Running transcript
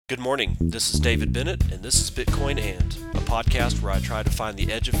Good morning. This is David Bennett, and this is Bitcoin And, a podcast where I try to find the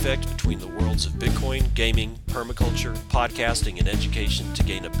edge effect between the worlds of Bitcoin, gaming, permaculture, podcasting, and education to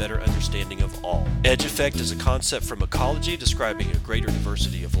gain a better understanding of all. Edge effect is a concept from ecology describing a greater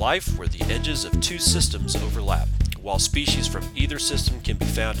diversity of life where the edges of two systems overlap. While species from either system can be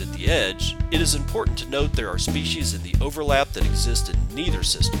found at the edge, it is important to note there are species in the overlap that exist in neither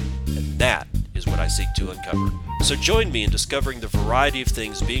system, and that is what I seek to uncover. So join me in discovering the variety of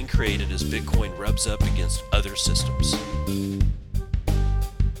things being created as Bitcoin rubs up against other systems.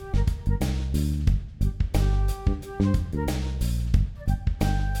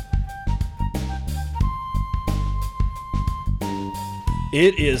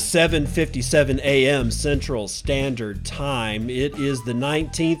 It is 7:57 a.m. Central Standard Time. It is the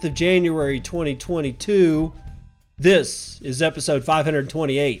 19th of January, 2022. This is episode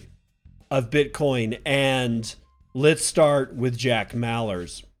 528 of Bitcoin, and let's start with Jack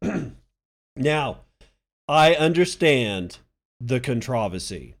Mallers. Now, I understand the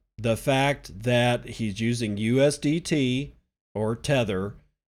controversy. The fact that he's using USDT or Tether,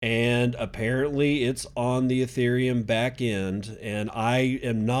 and apparently it's on the Ethereum back end, and I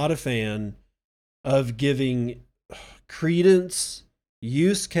am not a fan of giving credence,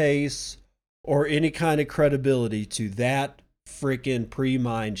 use case, or any kind of credibility to that freaking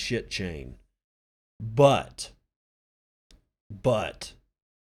pre-mined shit chain. But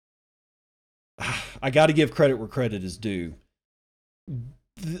I got to give credit where credit is due.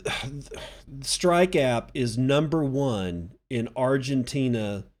 Strike app is number one in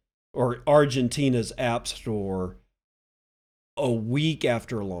Argentina, or Argentina's app store, a week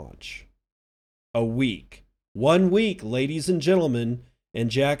after launch. A week. 1 week, ladies and gentlemen, and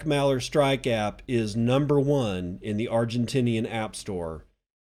Jack Mallers Strike app is number one in the Argentinian app store.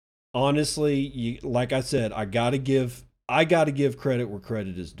 Honestly, like I said, I gotta give credit where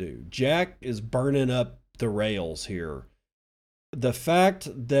credit is due. Jack is burning up the rails here. The fact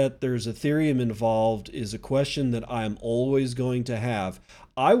that there's Ethereum involved is a question that I'm always going to have.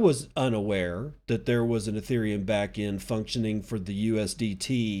 I was unaware that there was an Ethereum backend functioning for the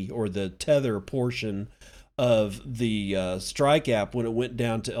USDT or the Tether portion of the Strike app when it went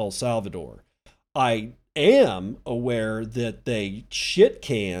down to El Salvador. I am aware that they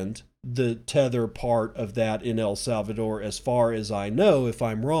shit-canned the Tether part of that in El Salvador, as far as I know. If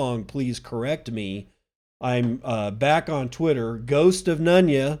I'm wrong, please correct me. I'm back on Twitter, Ghost of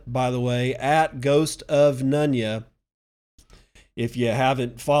Nunya, by the way, at Ghost of Nunya. If you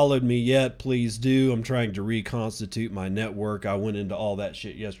haven't followed me yet, please do. I'm trying to reconstitute my network. I went into all that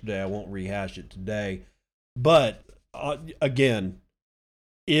shit yesterday. I won't rehash it today. But again,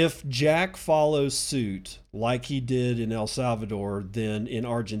 if Jack follows suit like he did in El Salvador, then in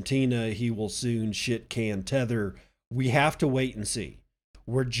Argentina he will soon shit can Tether. We have to wait and see.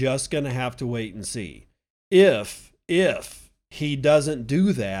 We're just going to have to wait and see. If he doesn't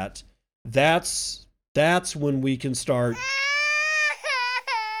do that, that's when we can start.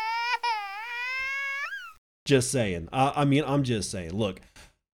 Just saying. I'm just saying. Look,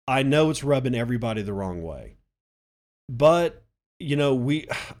 I know it's rubbing everybody the wrong way, but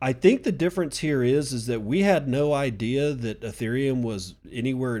I think the difference here is that we had no idea that Ethereum was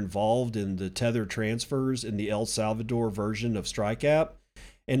anywhere involved in the Tether transfers in the El Salvador version of Strike app,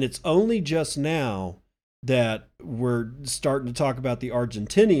 and it's only just now that we're starting to talk about the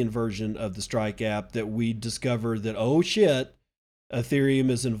Argentinian version of the Strike app that we discover that, oh shit, Ethereum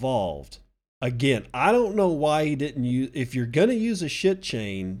is involved. Again, I don't know why he didn't use. If you're going to use a shit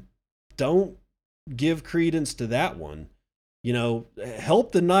chain, don't give credence to that one.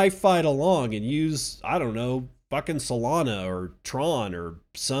 Help the knife fight along and use, I don't know, fucking Solana or Tron or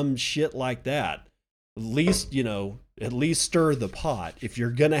some shit like that. At least stir the pot. If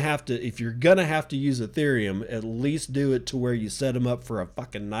you're gonna have to use Ethereum, at least do it to where you set them up for a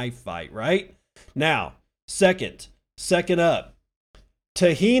fucking knife fight, right? Now, second up,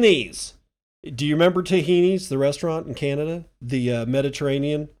 Tahini's. Do you remember Tahini's, the restaurant in Canada? The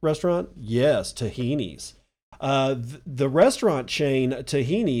Mediterranean restaurant? Yes, Tahini's. The restaurant chain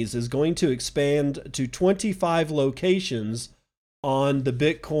Tahini's is going to expand to 25 locations on the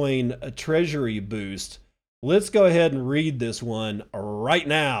Bitcoin Treasury Boost. Let's go ahead and read this one right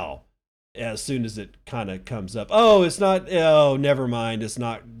now as soon as it kind of comes up. Oh, it's not. Oh, never mind. It's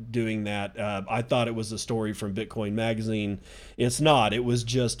not doing that. I thought it was a story from Bitcoin Magazine. It's not. It was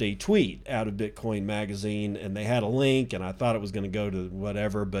just a tweet out of Bitcoin Magazine, and they had a link, and I thought it was going to go to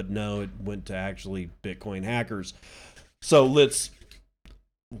whatever, but no, it went to actually Bitcoin hackers. So let's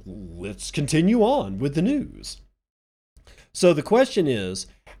continue on with the news. So the question is,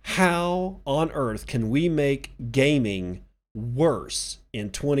 how on earth can we make gaming worse in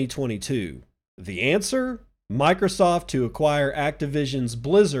 2022? The answer? Microsoft to acquire Activision's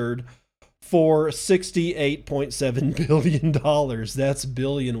Blizzard for $68.7 billion. That's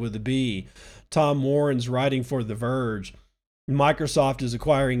billion with a B. Tom Warren's writing for The Verge. Microsoft is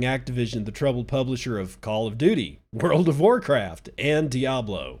acquiring Activision, the troubled publisher of Call of Duty, World of Warcraft, and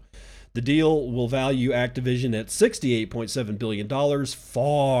Diablo. The deal will value Activision at $68.7 billion,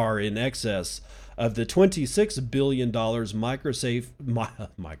 far in excess of the $26 billion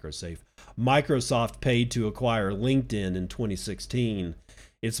Microsoft paid to acquire LinkedIn in 2016.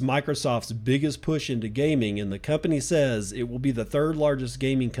 It's Microsoft's biggest push into gaming, and the company says it will be the third largest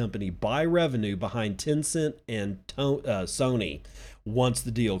gaming company by revenue behind Tencent and Sony, once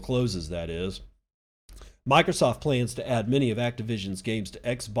the deal closes, that is. Microsoft plans to add many of Activision's games to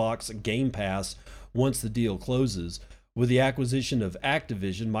Xbox Game Pass once the deal closes. With the acquisition of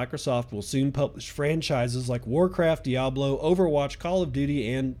Activision, Microsoft will soon publish franchises like Warcraft, Diablo, Overwatch, Call of Duty,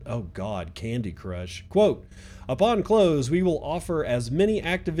 and, oh God, Candy Crush. Quote, upon close, we will offer as many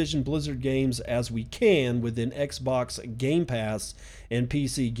Activision Blizzard games as we can within Xbox Game Pass and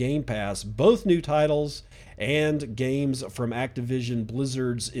PC Game Pass, both new titles and games from Activision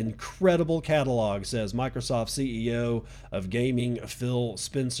Blizzard's incredible catalog, says Microsoft CEO of Gaming, Phil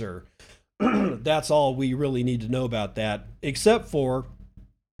Spencer. That's all we really need to know about that, except for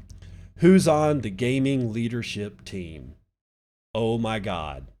who's on the gaming leadership team. Oh my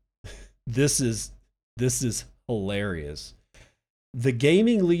God. This is hilarious. The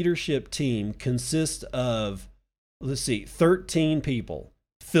gaming leadership team consists of, 13 people.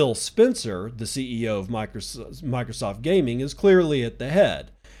 Phil Spencer, the CEO of Microsoft Gaming, is clearly at the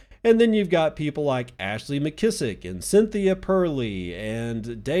head. And then you've got people like Ashley McKissick and Cynthia Purley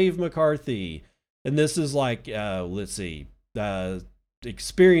and Dave McCarthy. And this is like,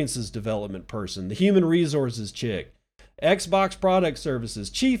 experiences development person, the human resources chick, Xbox Product Services,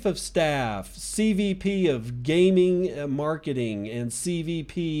 Chief of Staff, CVP of Gaming Marketing, and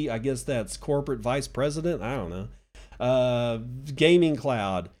CVP, I guess that's Corporate Vice President, I don't know, Gaming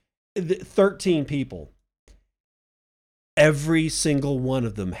Cloud. 13 people. Every single one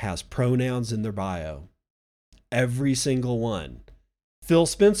of them has pronouns in their bio. Every single one. Phil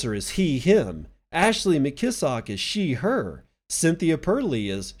Spencer is he, him. Ashley McKissick is she, her. Cynthia Purley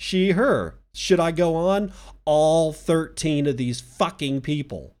is she, her. Should I go on? All 13 of these fucking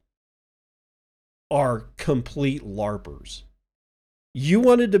people are complete LARPers. You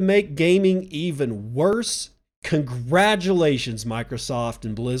wanted to make gaming even worse? Congratulations, Microsoft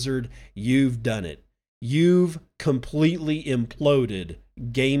and Blizzard. You've done it. You've completely imploded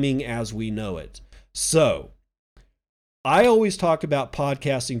gaming as we know it. So, I always talk about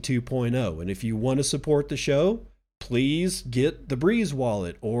Podcasting 2.0, and if you want to support the show, please get the Breeze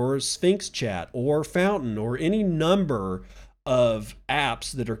Wallet or Sphinx Chat or Fountain or any number of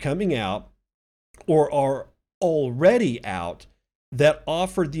apps that are coming out or are already out that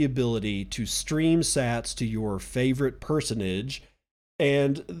offer the ability to stream sats to your favorite personage.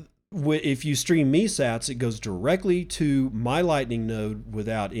 And if you stream me sats, it goes directly to my Lightning node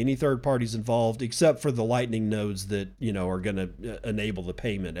without any third parties involved, except for the Lightning nodes that, are going to enable the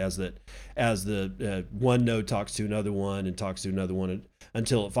payment as the one node talks to another one and talks to another one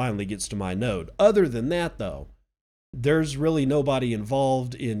until it finally gets to my node. Other than that, though, there's really nobody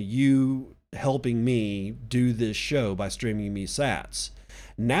involved in you helping me do this show by streaming me sats.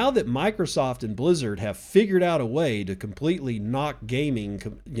 Now that Microsoft and Blizzard have figured out a way to completely knock gaming,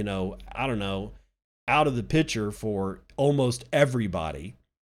 out of the picture for almost everybody,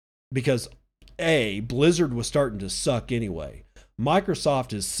 because Blizzard was starting to suck anyway.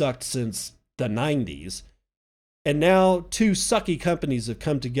 Microsoft has sucked since the 90s. And now two sucky companies have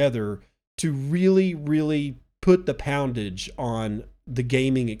come together to really, really put the poundage on the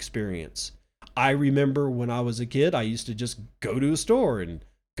gaming experience. I remember when I was a kid, I used to just go to a store and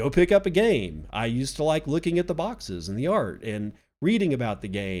go pick up a game. I used to like looking at the boxes and the art and reading about the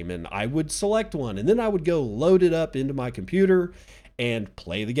game, and I would select one, and then I would go load it up into my computer and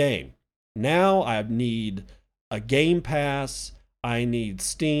play the game. Now I need a Game Pass, I need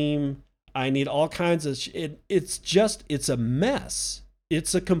Steam, I need all kinds of it's a mess.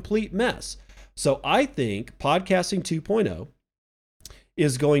 It's a complete mess. So I think Podcasting 2.0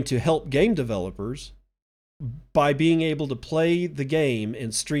 is going to help game developers by being able to play the game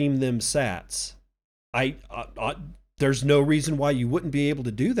and stream them sats. There's no reason why you wouldn't be able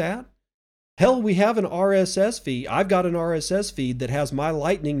to do that. Hell, we have an RSS feed. I've got an RSS feed that has my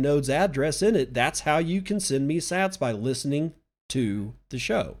Lightning node's address in it. That's how you can send me sats, by listening to the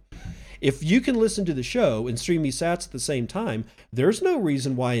show. If you can listen to the show and stream me sats at the same time, there's no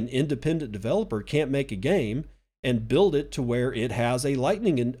reason why an independent developer can't make a game and build it to where it has a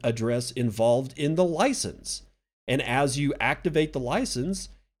Lightning address involved in the license. And as you activate the license,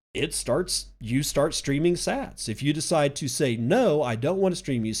 you start streaming sats. If you decide to say, no, I don't want to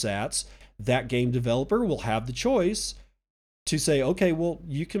stream you sats, that game developer will have the choice to say, okay, well,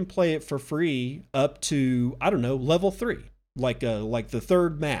 you can play it for free up to, I don't know, level 3, like the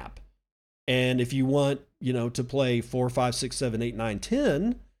third map. And if you want, to play 4, 5, 6, 7, 8, 9,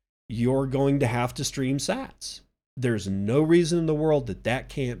 10, you're going to have to stream sats. There's no reason in the world that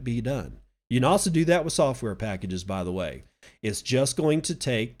can't be done. You can also do that with software packages, by the way. It's just going to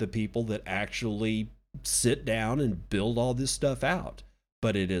take the people that actually sit down and build all this stuff out.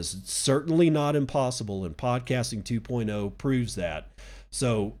 But it is certainly not impossible, and Podcasting 2.0 proves that.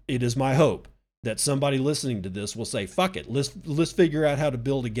 So it is my hope that somebody listening to this will say, fuck it, let's figure out how to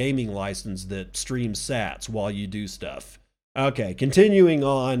build a gaming license that streams sats while you do stuff. Okay, continuing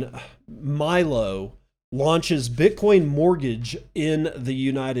on, Milo launches Bitcoin mortgage in the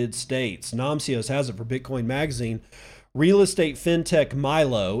United States. Namcios has it for Bitcoin Magazine. Real estate fintech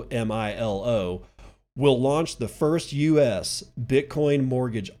Milo, M-I-L-O, will launch the first U.S. Bitcoin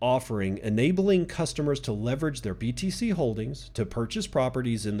mortgage offering, enabling customers to leverage their BTC holdings to purchase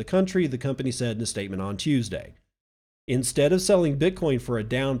properties in the country, the company said in a statement on Tuesday. Instead of selling Bitcoin for a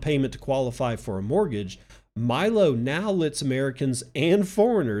down payment to qualify for a mortgage, Milo now lets Americans and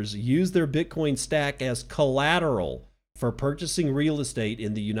foreigners use their Bitcoin stack as collateral for purchasing real estate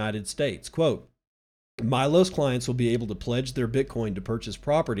in the United States. Quote, Milo's clients will be able to pledge their Bitcoin to purchase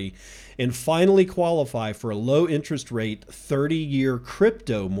property and finally qualify for a low interest rate 30-year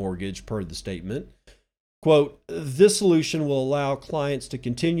crypto mortgage, per the statement. Quote, this solution will allow clients to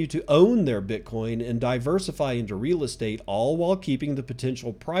continue to own their Bitcoin and diversify into real estate, all while keeping the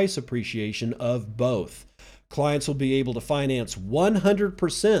potential price appreciation of both. Clients will be able to finance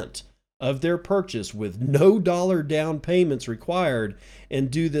 100% of their purchase with no dollar down payments required and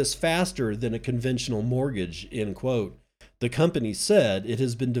do this faster than a conventional mortgage, end quote. The company said it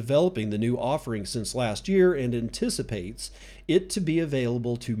has been developing the new offering since last year and anticipates it to be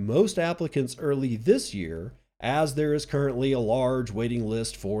available to most applicants early this year, as there is currently a large waiting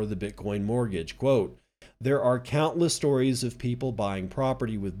list for the Bitcoin mortgage. Quote, there are countless stories of people buying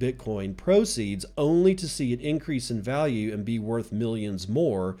property with Bitcoin proceeds only to see it increase in value and be worth millions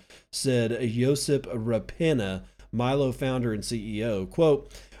more, said Josip Rapina, Milo founder and CEO.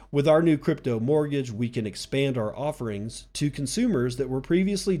 Quote, with our new crypto mortgage, we can expand our offerings to consumers that were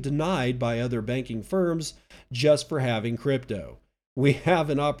previously denied by other banking firms just for having crypto. We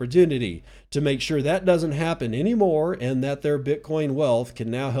have an opportunity to make sure that doesn't happen anymore and that their Bitcoin wealth can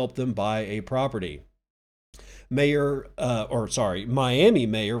now help them buy a property. Miami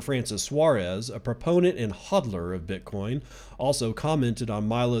Mayor Francis Suarez, a proponent and hodler of Bitcoin, also commented on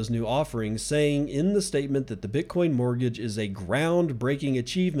Milo's new offering, saying in the statement that the Bitcoin mortgage is a groundbreaking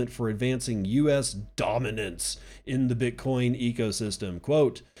achievement for advancing U.S. dominance in the Bitcoin ecosystem.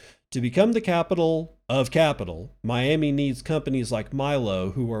 Quote, to become the capital of capital, Miami needs companies like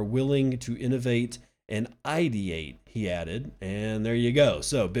Milo who are willing to innovate and ideate, he added. And there you go.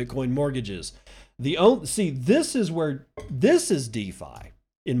 So Bitcoin mortgages. This is DeFi,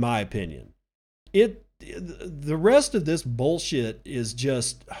 in my opinion. The rest of this bullshit is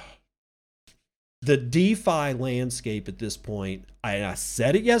just the DeFi landscape at this point. I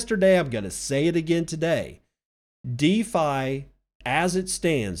said it yesterday. I'm going to say it again today. DeFi, as it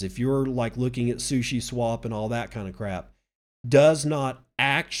stands, if you're like looking at Sushi Swap and all that kind of crap, does not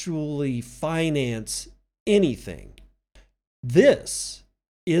actually finance anything. This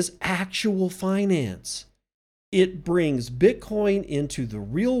is actual finance. It brings Bitcoin into the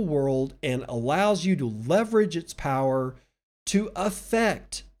real world and allows you to leverage its power to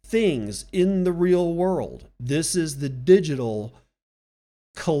affect things in the real world. This is the digital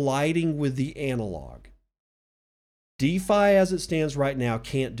colliding with the analog. DeFi as it stands right now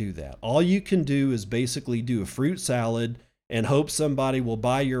can't do that. All you can do is basically do a fruit salad and hope somebody will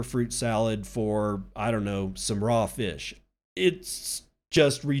buy your fruit salad for, I don't know, some raw fish. It's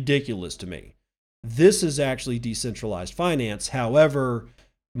just ridiculous to me. This is actually decentralized finance. However,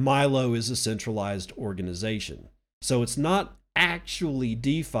 Milo is a centralized organization. So it's not actually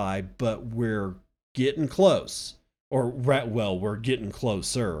DeFi, but we're getting close. We're getting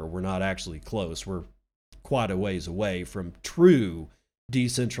closer. We're not actually close. We're quite a ways away from true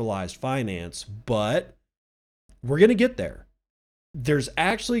decentralized finance, but we're going to get there. There's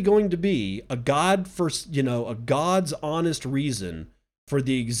actually going to be a God's honest reason for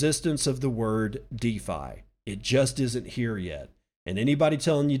the existence of the word DeFi. It just isn't here yet. And anybody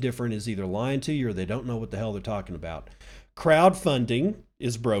telling you different is either lying to you or they don't know what the hell they're talking about. Crowdfunding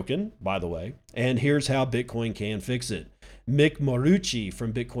is broken, by the way, and here's how Bitcoin can fix it. Mick Marucci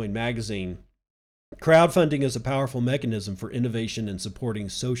from Bitcoin Magazine. Crowdfunding is a powerful mechanism for innovation and supporting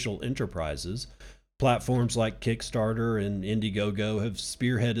social enterprises. Platforms like Kickstarter and Indiegogo have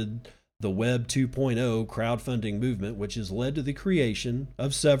spearheaded the Web 2.0 crowdfunding movement, which has led to the creation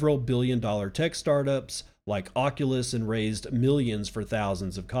of several billion-dollar tech startups like Oculus and raised millions for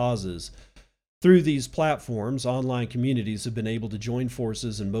thousands of causes. Through these platforms, online communities have been able to join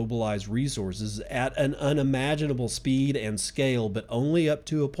forces and mobilize resources at an unimaginable speed and scale, but only up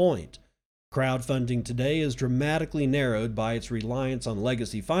to a point. Crowdfunding today is dramatically narrowed by its reliance on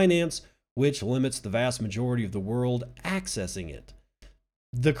legacy finance, which limits the vast majority of the world accessing it.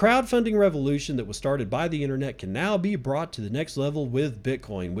 The crowdfunding revolution that was started by the internet can now be brought to the next level with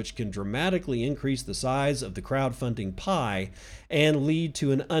Bitcoin, which can dramatically increase the size of the crowdfunding pie and lead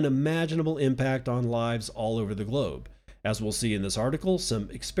to an unimaginable impact on lives all over the globe. As we'll see in this article, some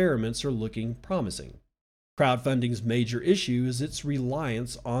experiments are looking promising. Crowdfunding's major issue is its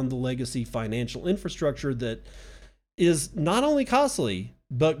reliance on the legacy financial infrastructure that is not only costly,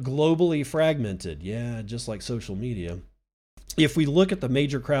 but globally fragmented. Yeah, just like social media. If we look at the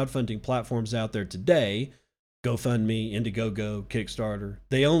major crowdfunding platforms out there today, GoFundMe, Indiegogo, Kickstarter,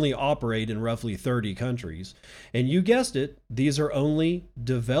 they only operate in roughly 30 countries. And you guessed it, these are only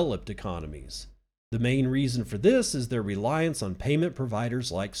developed economies. The main reason for this is their reliance on payment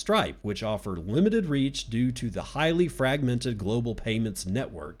providers like Stripe, which offer limited reach due to the highly fragmented global payments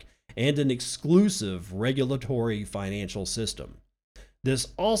network and an exclusive regulatory financial system. This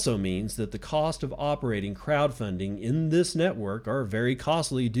also means that the cost of operating crowdfunding in this network are very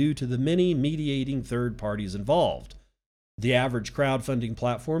costly due to the many mediating third parties involved. The average crowdfunding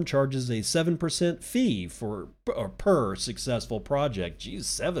platform charges a 7% fee per successful project. Geez,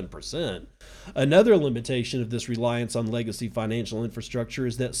 7%. Another limitation of this reliance on legacy financial infrastructure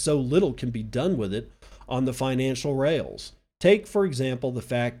is that so little can be done with it on the financial rails. Take, for example, the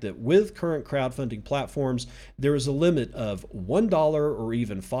fact that with current crowdfunding platforms, there is a limit of $1 or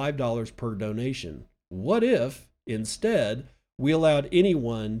even $5 per donation. What if, instead, we allowed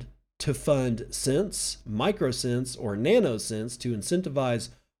anyone to fund cents, microcents, or nanocents to incentivize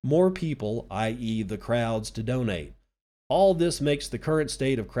more people, i.e. the crowds, to donate? All this makes the current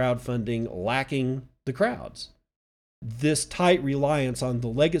state of crowdfunding lacking the crowds. This tight reliance on the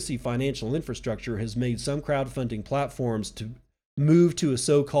legacy financial infrastructure has made some crowdfunding platforms to move to a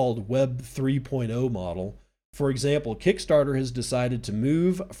so-called Web 3.0 model. For example, Kickstarter has decided to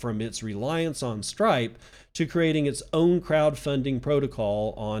move from its reliance on Stripe to creating its own crowdfunding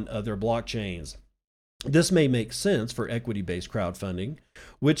protocol on other blockchains. This may make sense for equity-based crowdfunding,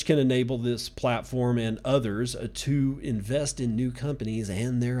 which can enable this platform and others to invest in new companies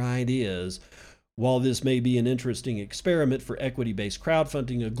and their ideas. While this may be an interesting experiment for equity-based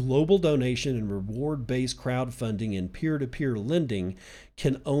crowdfunding, a global donation and reward-based crowdfunding and peer-to-peer lending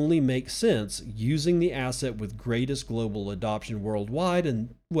can only make sense using the asset with greatest global adoption worldwide,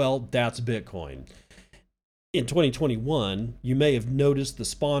 and, well, that's Bitcoin. In 2021, you may have noticed the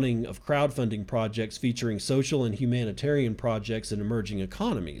spawning of crowdfunding projects featuring social and humanitarian projects in emerging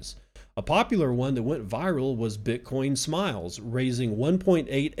economies. A popular one that went viral was Bitcoin Smiles, raising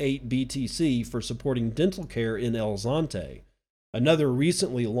 1.88 BTC for supporting dental care in El Zonte. Another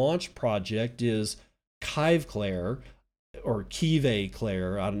recently launched project is Kiveclair, or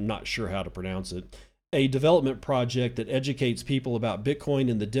Kiveclair, I'm not sure how to pronounce it, a development project that educates people about Bitcoin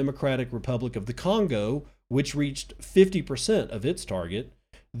in the Democratic Republic of the Congo, which reached 50% of its target.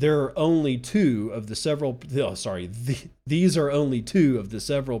 There are only two of the several, these are only two of the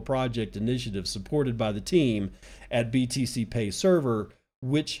several project initiatives supported by the team at BTC Pay Server,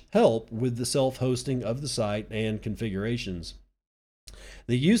 which help with the self-hosting of the site and configurations.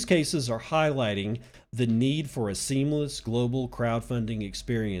 The use cases are highlighting the need for a seamless global crowdfunding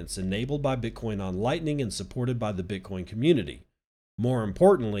experience enabled by Bitcoin on Lightning and supported by the Bitcoin community. More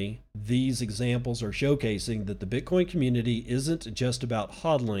importantly, these examples are showcasing that the Bitcoin community isn't just about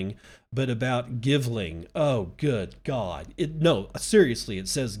hodling, but about givling. Oh, good God. No, seriously, it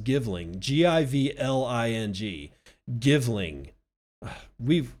says givling. Givling. Givling.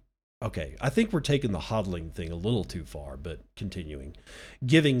 Okay, I think we're taking the hodling thing a little too far, but continuing.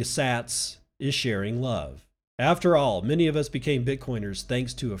 Giving sats is sharing love. After all, many of us became Bitcoiners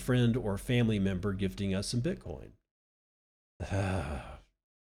thanks to a friend or family member gifting us some Bitcoin.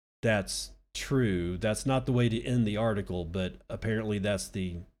 That's true. That's not the way to end the article, but apparently that's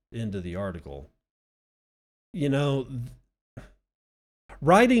the end of the article. You know,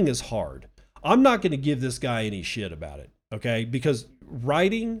 writing is hard. I'm not going to give this guy any shit about it, okay? Because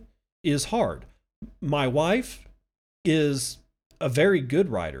writing is hard. My wife is a very good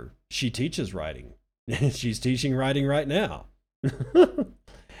writer. She teaches writing. She's teaching writing right now.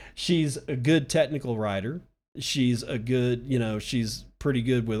 She's a good technical writer. She's a good, she's pretty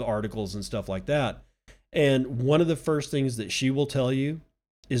good with articles and stuff like that. And one of the first things that she will tell you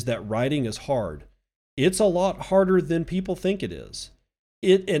is that writing is hard. It's a lot harder than people think it is.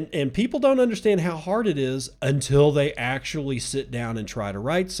 And people don't understand how hard it is until they actually sit down and try to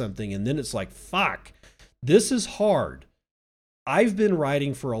write something. And then it's like, fuck, this is hard. I've been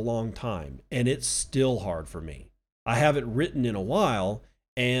writing for a long time and it's still hard for me. I haven't written in a while.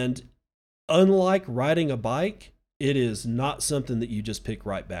 And unlike riding a bike, it is not something that you just pick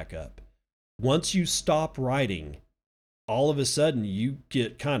right back up. Once you stop writing, all of a sudden you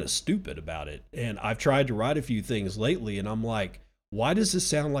get kind of stupid about it. And I've tried to write a few things lately and I'm like, why does this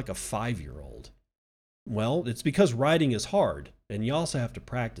sound like a 5-year-old? Well, it's because writing is hard, and you also have to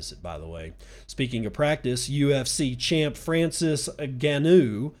practice it, by the way. Speaking of practice, UFC champ Francis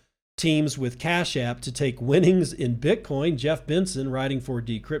Ngannou teams with Cash App to take winnings in Bitcoin. Jeff Benson, writing for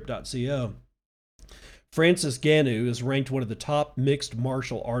Decrypt.co. Francis Ngannou is ranked one of the top mixed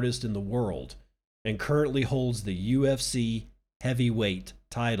martial artists in the world and currently holds the UFC heavyweight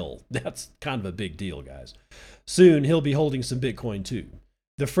title. That's kind of a big deal, guys. Soon, he'll be holding some Bitcoin too.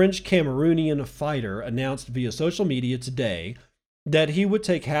 The French Cameroonian fighter announced via social media today that he would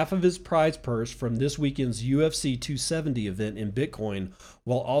take half of his prize purse from this weekend's UFC 270 event in Bitcoin,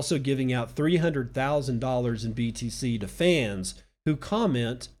 while also giving out $300,000 in BTC to fans who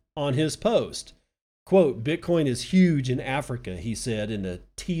comment on his post. Quote, Bitcoin is huge in Africa, he said in a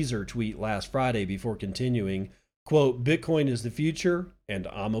teaser tweet last Friday before continuing, quote, Bitcoin is the future and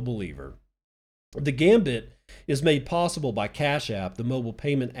I'm a believer. The Gambit is made possible by Cash App, the mobile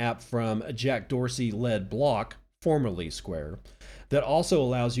payment app from Jack Dorsey-led Block, formerly Square, that also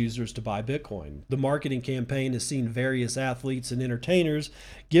allows users to buy Bitcoin. The marketing campaign has seen various athletes and entertainers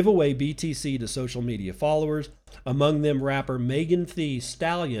give away BTC to social media followers, among them rapper Megan Thee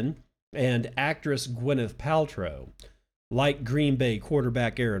Stallion and actress Gwyneth Paltrow. Like Green Bay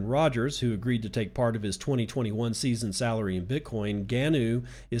quarterback Aaron Rodgers, who agreed to take part of his 2021 season salary in Bitcoin, Ngannou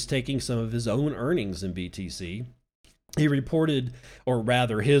is taking some of his own earnings in BTC. He reported, or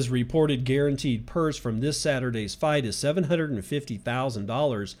rather, his reported guaranteed purse from this Saturday's fight is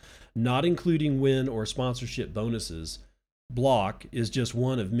 $750,000, not including win or sponsorship bonuses. Block is just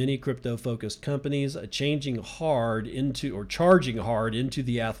one of many crypto-focused companies charging hard into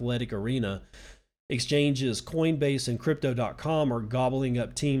the athletic arena. Exchanges Coinbase and Crypto.com are gobbling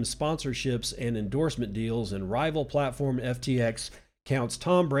up team sponsorships and endorsement deals, and rival platform FTX counts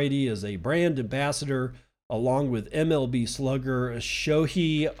Tom Brady as a brand ambassador, along with MLB slugger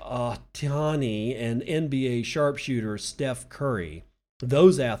Shohei Ohtani and NBA sharpshooter Steph Curry.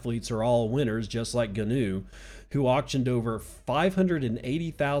 Those athletes are all winners, just like Ngannou, who auctioned over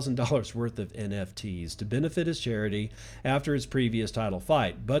 $580,000 worth of NFTs to benefit his charity after his previous title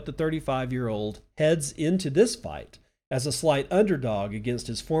fight. But the 35-year-old heads into this fight as a slight underdog against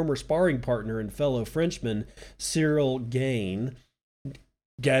his former sparring partner and fellow Frenchman, Cyril Gane.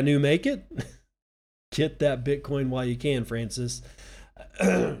 Ngannou make it? Get that Bitcoin while you can, Francis.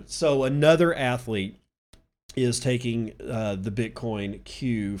 So another athlete is taking the Bitcoin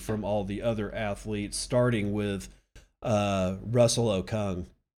cue from all the other athletes, starting with Russell Okung.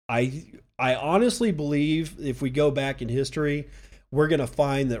 I honestly believe if we go back in history, we're going to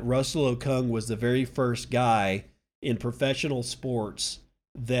find that Russell Okung was the very first guy in professional sports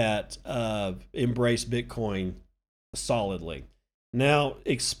that embraced Bitcoin solidly. Now,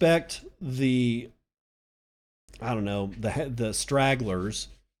 expect the stragglers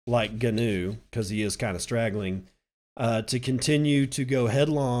like Ngannou, because he is kind of straggling, to continue to go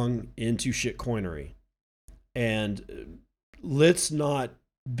headlong into shitcoinery. And let's not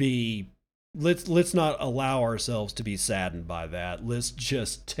allow ourselves to be saddened by that. Let's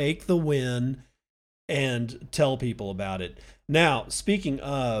just take the win and tell people about it. Now, speaking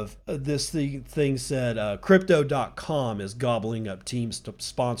of, this thing said Crypto.com is gobbling up team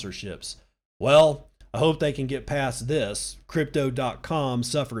sponsorships. Well, I hope they can get past this. Crypto.com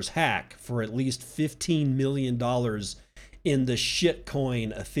suffers hack for at least $15 million in the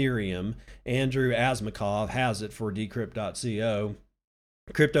shitcoin Ethereum. Andrew Asmakov has it for Decrypt.co.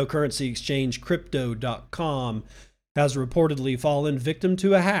 Cryptocurrency exchange Crypto.com has reportedly fallen victim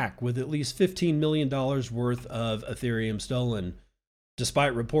to a hack with at least $15 million worth of Ethereum stolen.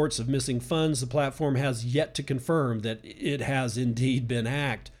 Despite reports of missing funds, the platform has yet to confirm that it has indeed been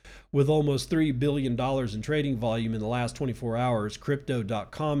hacked. With almost $3 billion in trading volume in the last 24 hours,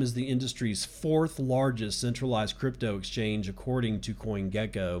 Crypto.com is the industry's fourth largest centralized crypto exchange, according to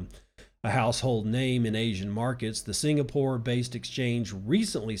CoinGecko. A household name in Asian markets, the Singapore-based exchange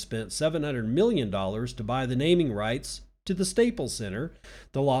recently spent $700 million to buy the naming rights to the Staples Center,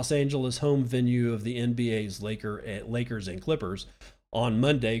 the Los Angeles home venue of the NBA's Lakers and Clippers. On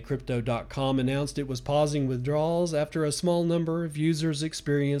Monday, Crypto.com announced it was pausing withdrawals after a small number of users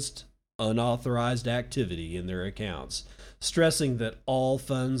experienced unauthorized activity in their accounts, stressing that all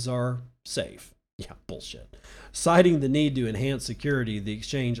funds are safe. Yeah, bullshit. Citing the need to enhance security, the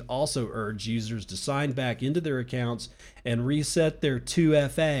exchange also urged users to sign back into their accounts and reset their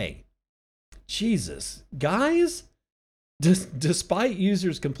 2FA. Jesus, guys? Despite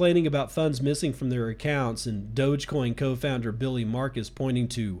users complaining about funds missing from their accounts and Dogecoin co-founder Billy Marcus pointing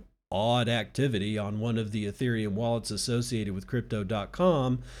to odd activity on one of the Ethereum wallets associated with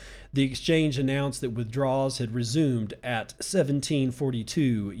Crypto.com, the exchange announced that withdrawals had resumed at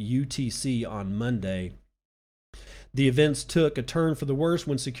 1742 UTC on Monday. The events took a turn for the worse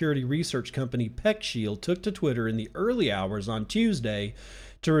when security research company PeckShield took to Twitter in the early hours on Tuesday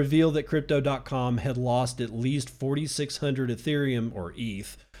to reveal that Crypto.com had lost at least 4,600 Ethereum or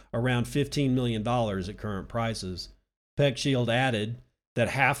ETH, around $15 million at current prices. PeckShield added that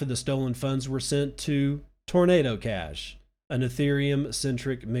half of the stolen funds were sent to Tornado Cash, an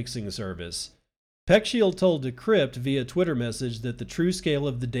Ethereum-centric mixing service. PeckShield told Decrypt via Twitter message that the true scale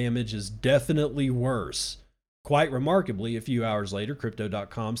of the damage is definitely worse. Quite remarkably, a few hours later,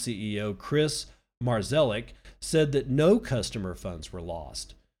 Crypto.com CEO Chris Marzelek said that no customer funds were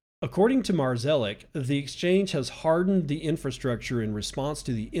lost. According to Marzelek, the exchange has hardened the infrastructure in response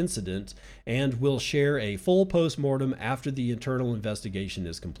to the incident and will share a full post-mortem after the internal investigation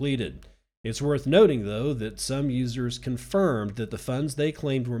is completed. It's worth noting, though, that some users confirmed that the funds they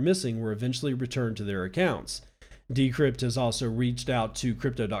claimed were missing were eventually returned to their accounts. Decrypt has also reached out to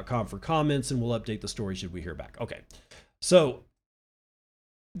Crypto.com for comments and will update the story should we hear back. Okay, so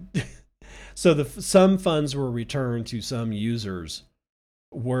some funds were returned to some users.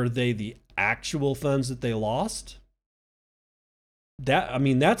 Were they the actual funds that they lost?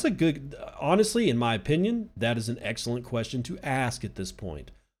 That's a good, honestly, in my opinion, that is an excellent question to ask at this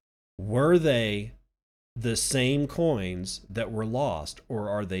point. Were they the same coins that were lost, or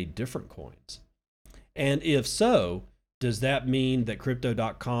are they different coins? And if so, does that mean that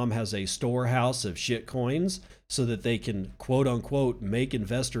Crypto.com has a storehouse of shit coins so that they can, quote unquote, make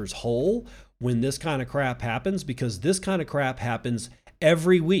investors whole when this kind of crap happens? Because this kind of crap happens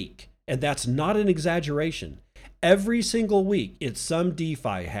every week. And that's not an exaggeration. Every single week, it's some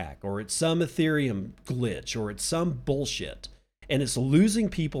DeFi hack, or it's some Ethereum glitch, or it's some bullshit. And it's losing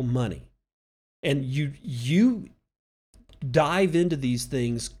people money. And you dive into these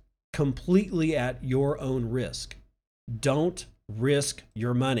things completely at your own risk. Don't risk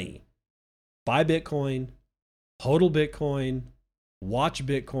your money. Buy Bitcoin, hodl Bitcoin, watch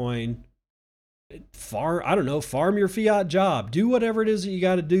Bitcoin, farm your fiat job, do whatever it is that you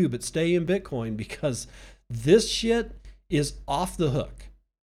got to do, but stay in Bitcoin, because this shit is off the hook.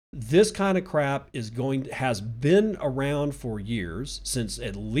 This kind of crap has been around for years, since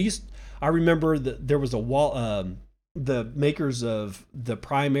at least I remember that there was the makers of the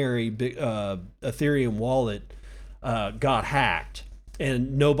primary Ethereum wallet got hacked,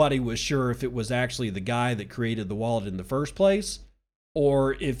 and nobody was sure if it was actually the guy that created the wallet in the first place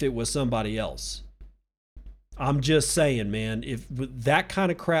or if it was somebody else. I'm just saying, man, if with that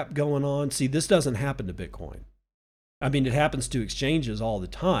kind of crap going on, see, this doesn't happen to Bitcoin. I mean, it happens to exchanges all the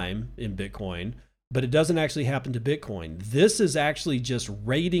time in Bitcoin, but it doesn't actually happen to Bitcoin. This is actually just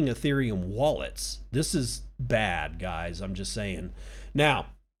raiding Ethereum wallets. This is bad, guys. I'm just saying. Now,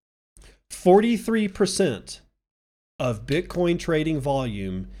 43% of Bitcoin trading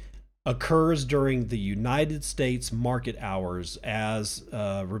volume occurs during the United States market hours, as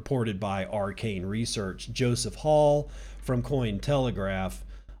reported by Arcane Research. Joseph Hall from Cointelegraph.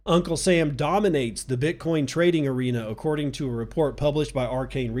 Uncle Sam dominates the Bitcoin trading arena, according to a report published by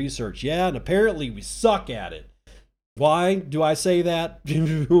Arcane Research. Yeah, and apparently we suck at it. Why do I say that?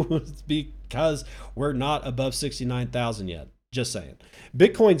 Because we're not above 69,000 yet. Just saying.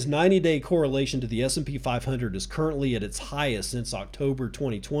 Bitcoin's 90-day correlation to the S&P 500 is currently at its highest since October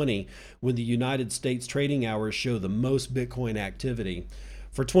 2020, when the United States trading hours show the most Bitcoin activity.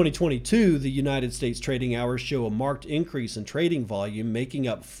 For 2022, the United States trading hours show a marked increase in trading volume, making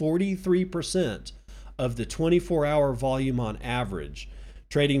up 43% of the 24-hour volume on average.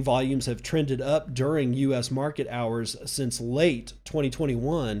 Trading volumes have trended up during U.S. market hours since late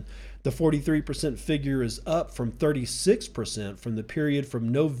 2021. The 43% figure is up from 36% from the period from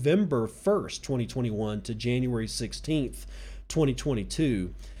November 1st, 2021 to January 16th,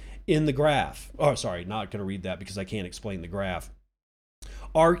 2022. In the graph, not going to read that because I can't explain the graph.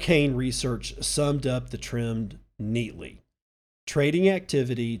 Arcane Research summed up the trend neatly. Trading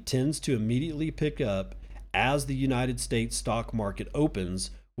activity tends to immediately pick up as the United States stock market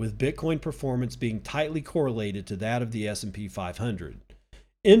opens, with Bitcoin performance being tightly correlated to that of the S&P 500.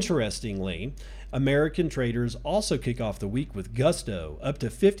 Interestingly, American traders also kick off the week with gusto. Up to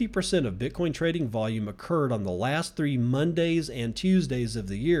 50% of Bitcoin trading volume occurred on the last 3 Mondays and Tuesdays of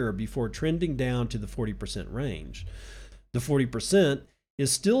the year before trending down to the 40% range. The 40%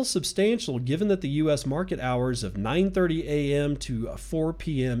 is still substantial given that the U.S. market hours of 9:30 a.m. to 4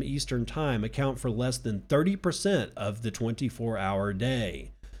 p.m. Eastern Time account for less than 30% of the 24-hour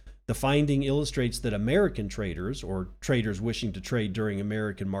day. The finding illustrates that American traders, or traders wishing to trade during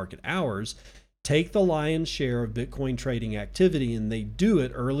American market hours, take the lion's share of Bitcoin trading activity, and they do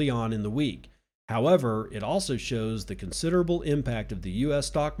it early on in the week. However, it also shows the considerable impact of the U.S.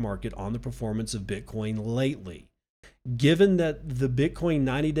 stock market on the performance of Bitcoin lately. Given that the Bitcoin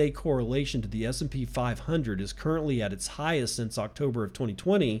 90-day correlation to the S&P 500 is currently at its highest since October of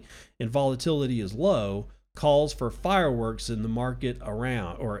 2020 and volatility is low, calls for fireworks in the market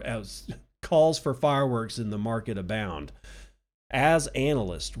abound. As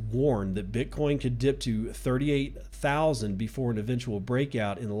analysts warned that Bitcoin could dip to 38,000 before an eventual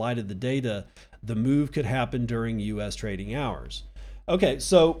breakout in light of the data, the move could happen during U.S. trading hours. Okay,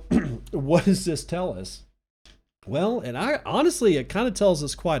 so what does this tell us? Well, and honestly, it kind of tells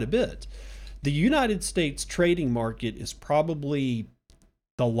us quite a bit. The United States trading market is probably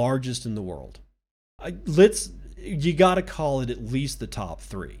the largest in the world. You got to call it at least the top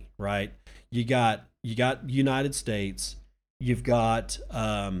 3, right? You got United States, you've got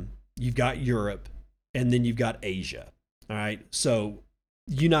Europe, and then you've got Asia. All right, so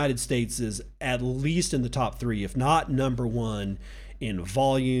United States is at least in the top 3, if not number 1 in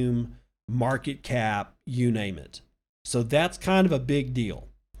volume, market cap, you name it. So that's kind of a big deal.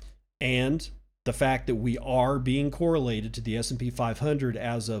 And the fact that we are being correlated to the S&P 500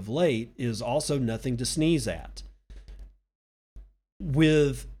 as of late is also nothing to sneeze at.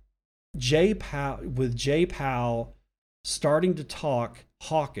 With Jay Powell starting to talk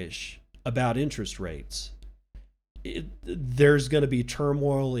hawkish about interest rates, there's going to be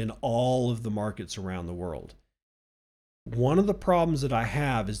turmoil in all of the markets around the world. One of the problems that I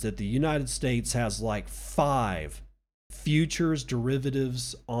have is that the United States has like 5 futures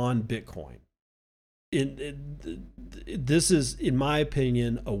derivatives on Bitcoin. This is, in my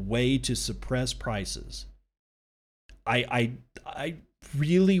opinion, a way to suppress prices. I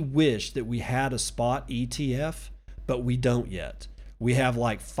really wish that we had a spot ETF, but we don't yet. We have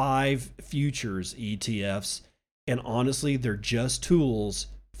like 5 futures ETFs, and honestly, they're just tools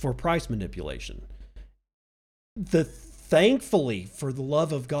for price manipulation. Thankfully, for the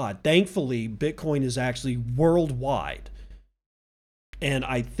love of God, Bitcoin is actually worldwide. And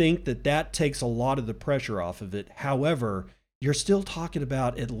I think that takes a lot of the pressure off of it. However, you're still talking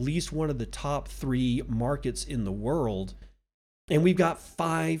about at least one of the top 3 markets in the world. And we've got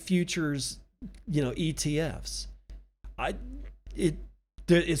 5 futures, ETFs.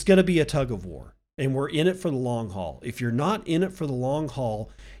 It's going to be a tug of war. And we're in it for the long haul. If you're not in it for the long haul,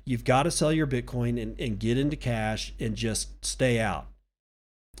 you've got to sell your Bitcoin and get into cash and just stay out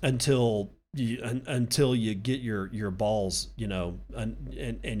until you get your balls,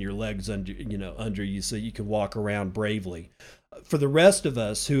 and your legs under you, so you can walk around bravely. For the rest of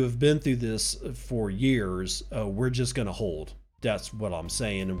us who have been through this for years, we're just going to hold. That's what I'm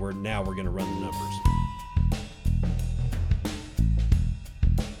saying, and we're going to run the numbers.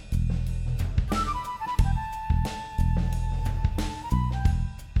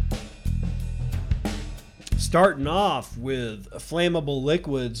 Starting off with flammable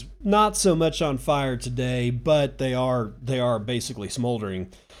liquids, not so much on fire today, but they are basically smoldering.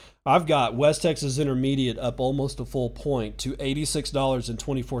 I've got West Texas Intermediate up almost a full point to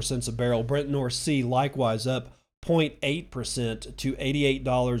 $86.24 a barrel. Brent North Sea likewise up 0.8% to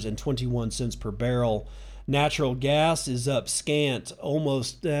 $88.21 per barrel. Natural gas is up scant,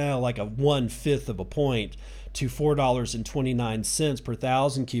 almost like a 1/5 of a point to $4.29 per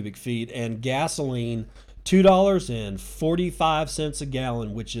thousand cubic feet, and gasoline $2.45 a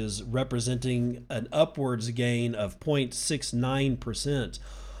gallon, which is representing an upwards gain of 0.69%.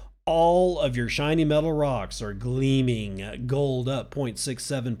 All of your shiny metal rocks are gleaming. Gold up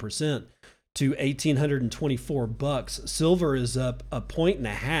 0.67% to $1,824. Silver is up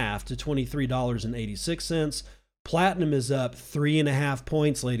 1.5 to $23.86. Platinum is up 3.5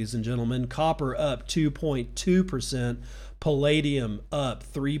 points, ladies and gentlemen. Copper up 2.2%. Palladium up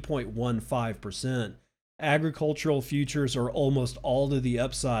 3.15%. Agricultural futures are almost all to the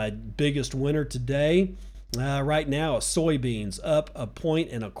upside. Biggest winner today, Right now, soybeans up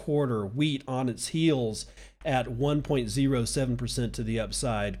 1.25 points. Wheat on its heels at 1.07% to the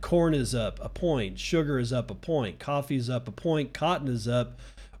upside. Corn is up a point. Sugar is up a point. Coffee is up a point. Cotton is up.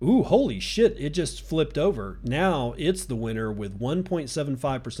 Ooh, holy shit, it just flipped over. Now it's the winner with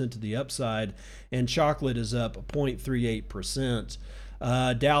 1.75% to the upside, and chocolate is up 0.38%.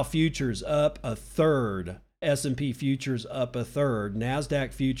 Dow futures up a third. S&P futures up a third.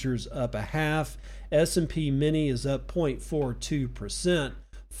 NASDAQ futures up a half. S&P mini is up 0.42%.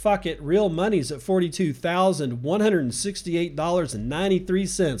 Fuck it, real money's at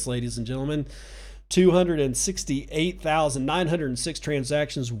 $42,168.93, ladies and gentlemen. 268,906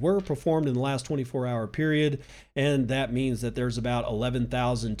 transactions were performed in the last 24-hour period, and that means that there's about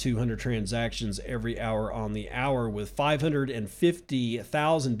 11,200 transactions every hour on the hour, with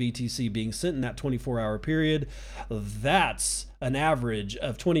 550,000 BTC being sent in that 24-hour period. That's an average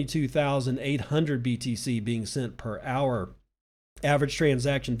of 22,800 BTC being sent per hour. Average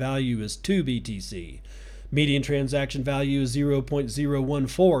transaction value is 2 BTC. Median transaction value is 0.014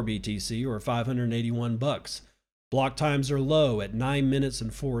 BTC, or $581. Block times are low at 9 minutes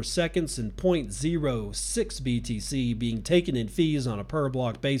and 4 seconds, and 0.06 BTC being taken in fees on a per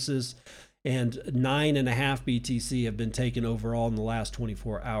block basis, and 9.5 BTC have been taken overall in the last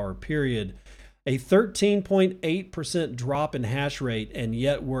 24-hour period. A 13.8% drop in hash rate, and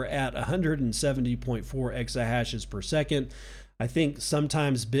yet we're at 170.4 exahashes per second. I think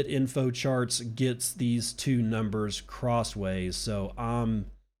sometimes BitInfoCharts gets these two numbers crossways, so I'm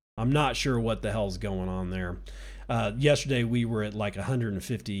not sure what the hell's going on there. Yesterday we were at like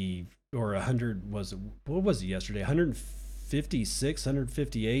 150 or 100, what was it yesterday? 156,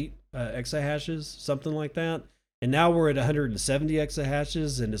 158 exahashes, something like that. And now we're at 170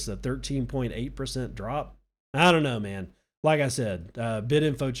 exahashes, and it's a 13.8% drop. I don't know, man. Like I said,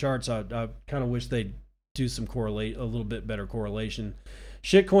 BitInfoCharts, I kind of wish they'd do some a little bit better correlation.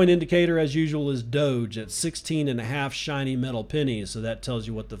 Shitcoin indicator, as usual, is Doge at 16.5 shiny metal pennies. So that tells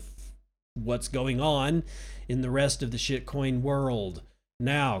you what's going on in the rest of the shitcoin world.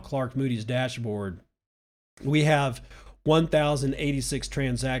 Now, Clark Moody's dashboard. We have 1,086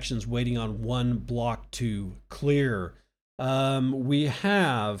 transactions waiting on one block to clear. We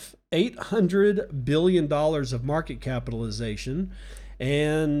have $800 billion of market capitalization.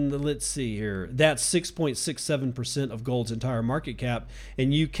 And let's see here. That's 6.67% of gold's entire market cap.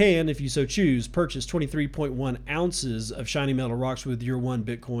 And you can, if you so choose, purchase 23.1 ounces of shiny metal rocks with your one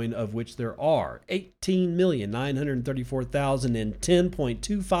Bitcoin, of which there are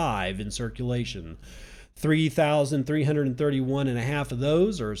 18,934,010.25 in circulation. 3,331 and a half of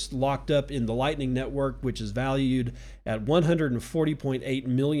those are locked up in the Lightning Network, which is valued at $140.8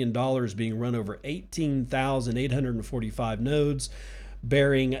 million, being run over 18,845 nodes,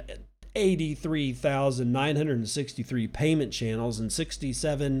 bearing 83,963 payment channels, and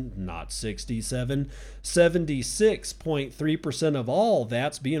 76.3% of all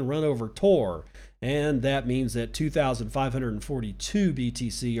that's being run over Tor. And that means that 2,542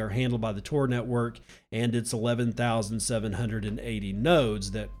 BTC are handled by the Tor network, and it's 11,780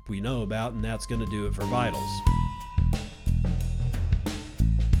 nodes that we know about, and that's going to do it for Vitals.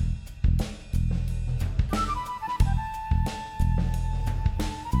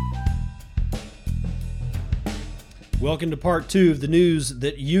 Welcome to part 2 of the news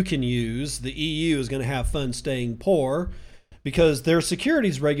that you can use. The EU is going to have fun staying poor because their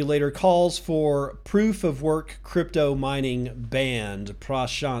securities regulator calls for proof of work crypto mining banned.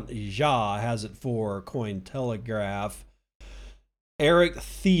 Prashant Jha has it for Cointelegraph. Eric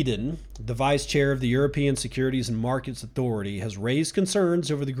Thieden, the vice chair of the European Securities and Markets Authority, has raised concerns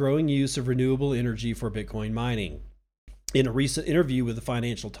over the growing use of renewable energy for Bitcoin mining. In a recent interview with the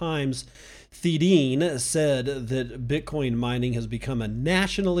Financial Times, Thieden said that Bitcoin mining has become a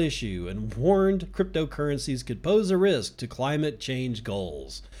national issue and warned cryptocurrencies could pose a risk to climate change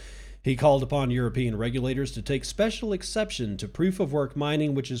goals. He called upon European regulators to take special exception to proof-of-work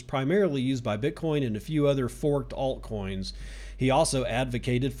mining, which is primarily used by Bitcoin and a few other forked altcoins. He also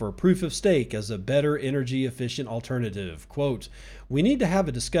advocated for proof-of-stake as a better energy-efficient alternative. Quote, "We need to have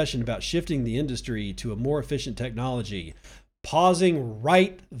a discussion about shifting the industry to a more efficient technology." Pausing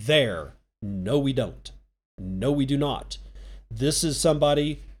right there. No, we don't. No, we do not. This is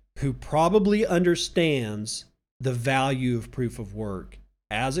somebody who probably understands the value of proof of work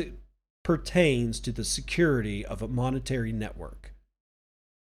as it pertains to the security of a monetary network.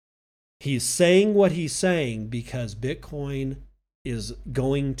 He's saying what he's saying because Bitcoin is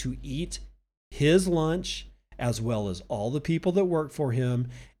going to eat his lunch as well as all the people that work for him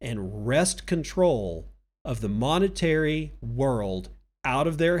and wrest control of the monetary world out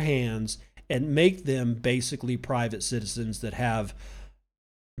of their hands and make them basically private citizens that have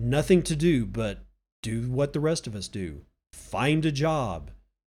nothing to do but do what the rest of us do. Find a job,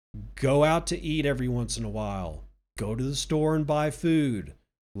 go out to eat every once in a while, go to the store and buy food,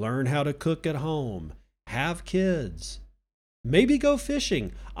 learn how to cook at home, have kids, maybe go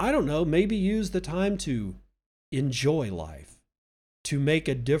fishing. I don't know, maybe use the time to enjoy life, to make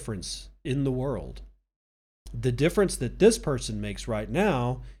a difference in the world. The difference that this person makes right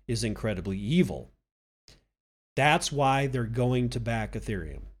now is incredibly evil. That's why they're going to back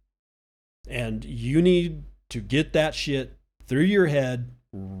Ethereum. And you need to get that shit through your head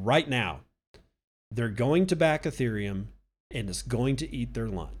right now. They're going to back Ethereum, and it's going to eat their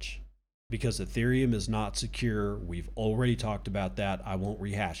lunch because Ethereum is not secure. We've already talked about that. I won't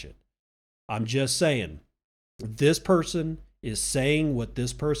rehash it. I'm just saying, this person is saying what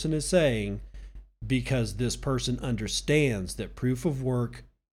this person is saying because this person understands that proof of work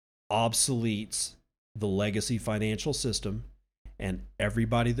obsoletes the legacy financial system and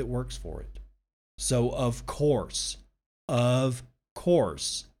everybody that works for it. So of course,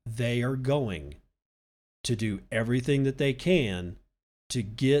 they are going to do everything that they can to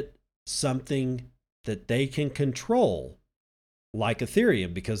get something that they can control, like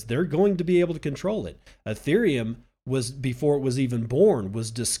Ethereum, because they're going to be able to control it. Ethereum was, before it was even born,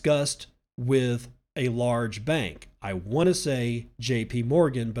 was discussed with a large bank. I want to say JP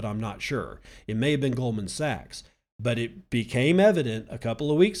Morgan, but I'm not sure. It may have been Goldman Sachs, but it became evident a couple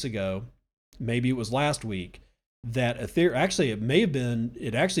of weeks ago, maybe it was last week, that Ethereum, actually it may have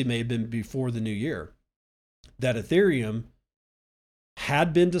been before the new year, that Ethereum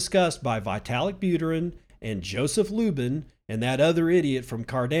had been discussed by Vitalik Buterin and Joseph Lubin and that other idiot from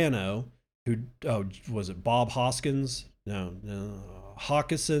Cardano, who, was it Bob Hoskins? No,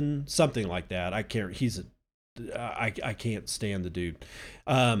 Hawkinson, something like that. I can't stand the dude.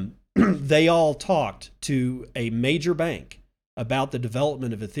 They all talked to a major bank about the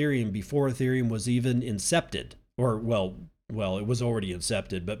development of Ethereum before Ethereum was even incepted, or well, it was already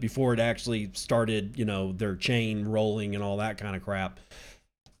incepted, but before it actually started, their chain rolling and all that kind of crap.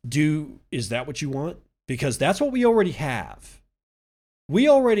 Is that what you want? Because that's what we already have. We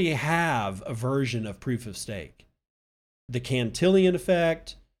already have a version of proof of stake. The Cantillon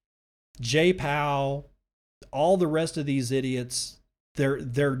effect, J-POW, all the rest of these idiots,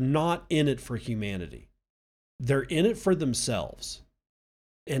 they're not in it for humanity. They're in it for themselves.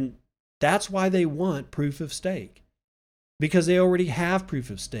 And that's why they want proof of stake. Because they already have proof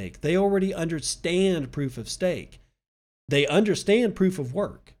of stake. They already understand proof of stake. They understand proof of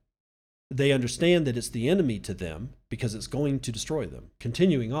work. They understand that it's the enemy to them because it's going to destroy them.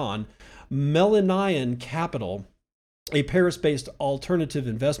 Continuing on, Melanion Capital, a Paris-based alternative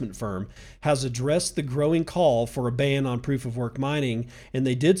investment firm, has addressed the growing call for a ban on proof of work mining, and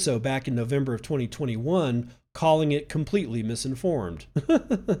they did so back in November of 2021, calling it completely misinformed.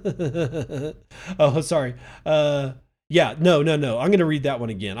 Oh, sorry. Yeah, no. I'm going to read that one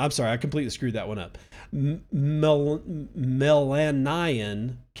again. I'm sorry, I completely screwed that one up.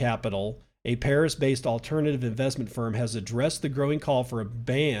 Melanion Capital, a Paris-based alternative investment firm, has addressed the growing call for a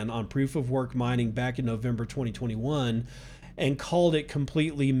ban on proof of work mining back in November 2021 and called it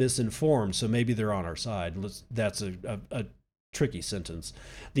completely misinformed. So maybe they're on our side. That's a tricky sentence.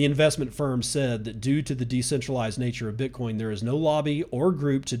 The investment firm said that due to the decentralized nature of Bitcoin, there is no lobby or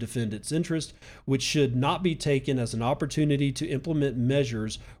group to defend its interest, which should not be taken as an opportunity to implement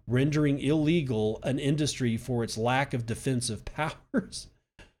measures rendering illegal an industry for its lack of defensive powers.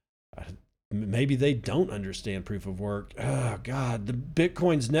 Maybe they don't understand proof of work. Oh, God. The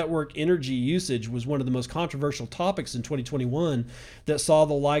Bitcoin's network energy usage was one of the most controversial topics in 2021 that saw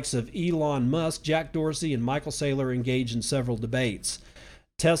the likes of Elon Musk, Jack Dorsey, and Michael Saylor engage in several debates.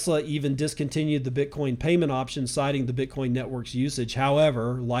 Tesla even discontinued the Bitcoin payment option, citing the Bitcoin network's usage.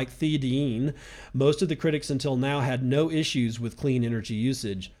 However, like Theodine, most of the critics until now had no issues with clean energy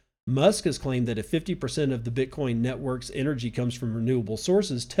usage. Musk has claimed that if 50% of the Bitcoin network's energy comes from renewable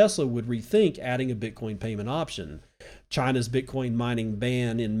sources, Tesla would rethink adding a Bitcoin payment option. China's Bitcoin mining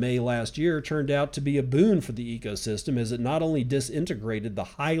ban in May last year turned out to be a boon for the ecosystem, as it not only disintegrated the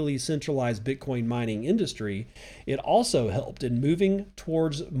highly centralized Bitcoin mining industry, it also helped in moving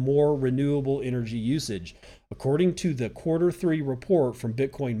towards more renewable energy usage. According to the Q3 report from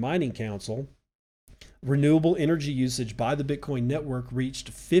Bitcoin Mining Council, renewable energy usage by the Bitcoin network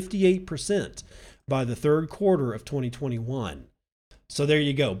reached 58% by the third quarter of 2021. So there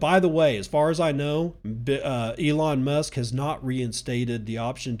you go. By the way, as far as I know, Elon Musk has not reinstated the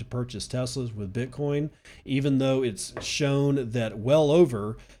option to purchase Teslas with Bitcoin, even though it's shown that well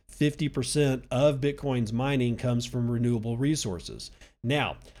over 50% of Bitcoin's mining comes from renewable resources.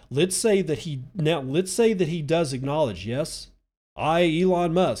 Now, let's say that he does acknowledge, yes, I,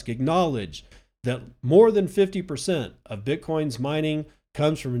 Elon Musk, acknowledge that more than 50% of Bitcoin's mining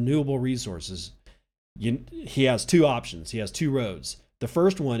comes from renewable resources. He has two options. He has two roads. The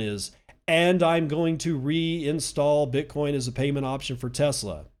first one is, and I'm going to reinstall Bitcoin as a payment option for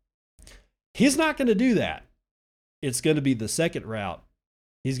Tesla. He's not going to do that. It's going to be the second route.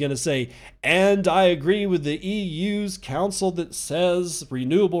 He's going to say, and I agree with the EU's council that says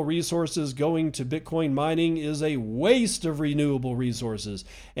renewable resources going to Bitcoin mining is a waste of renewable resources.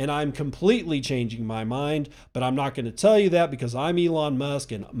 And I'm completely changing my mind, but I'm not going to tell you that because I'm Elon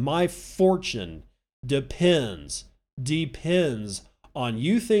Musk and my fortune depends on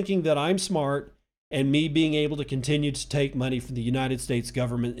you thinking that I'm smart and me being able to continue to take money from the United States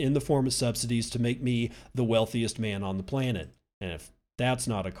government in the form of subsidies to make me the wealthiest man on the planet. And if that's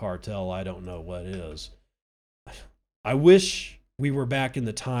not a cartel, I don't know what is. I wish we were back in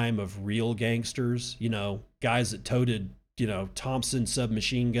the time of real gangsters, guys that toted, Thompson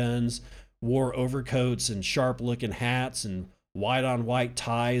submachine guns, wore overcoats and sharp looking hats and white on white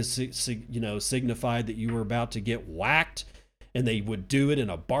ties, signified that you were about to get whacked, and they would do it in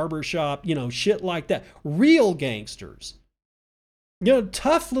a barber shop, shit like that. Real gangsters.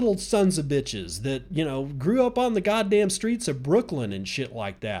 Tough little sons of bitches that, grew up on the goddamn streets of Brooklyn and shit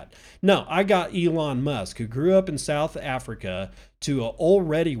like that. No, I got Elon Musk, who grew up in South Africa to an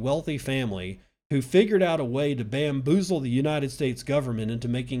already wealthy family, who figured out a way to bamboozle the United States government into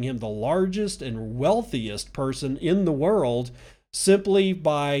making him the largest and wealthiest person in the world simply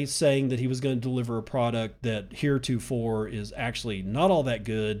by saying that he was going to deliver a product that heretofore is actually not all that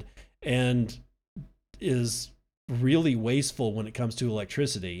good and is really wasteful when it comes to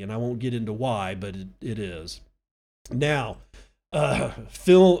electricity. And I won't get into why, but it is. Now,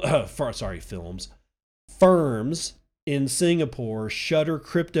 firms in Singapore shutter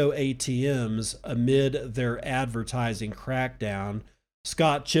crypto ATMs amid their advertising crackdown.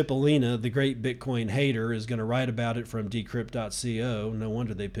 Scott Cipollina, the great Bitcoin hater, is going to write about it from decrypt.co. No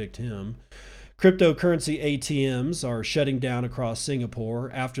wonder they picked him. Cryptocurrency ATMs are shutting down across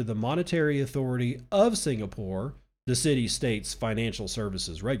Singapore after the Monetary Authority of Singapore, the city-state's financial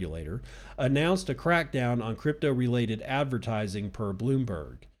services regulator, announced a crackdown on crypto-related advertising per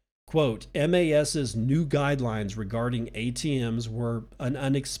Bloomberg. Quote, MAS's new guidelines regarding ATMs were an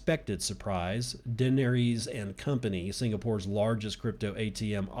unexpected surprise, Deneries and Company, Singapore's largest crypto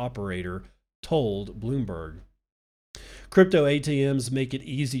ATM operator, told Bloomberg. Crypto ATMs make it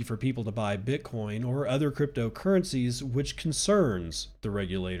easy for people to buy Bitcoin or other cryptocurrencies, which concerns the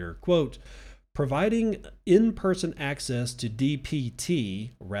regulator. Quote, providing in-person access to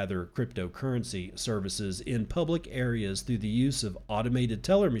DPT, rather cryptocurrency services in public areas through the use of automated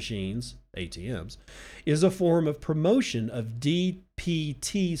teller machines, ATMs, is a form of promotion of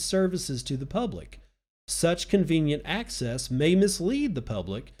DPT services to the public. Such convenient access may mislead the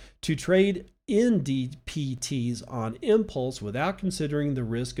public to trade in DPTs on impulse without considering the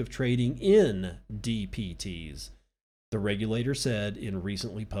risk of trading in DPTs, the regulator said in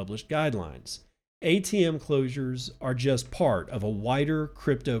recently published guidelines. ATM closures are just part of a wider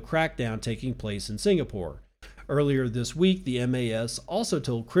crypto crackdown taking place in Singapore. Earlier this week, the MAS also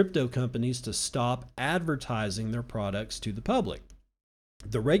told crypto companies to stop advertising their products to the public.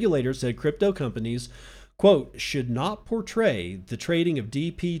 The regulator said crypto companies, quote, should not portray the trading of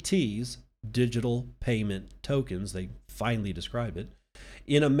DPTs, digital payment tokens, they finally describe it,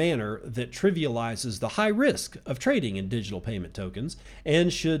 in a manner that trivializes the high risk of trading in digital payment tokens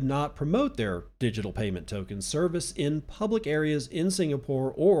and should not promote their digital payment token service in public areas in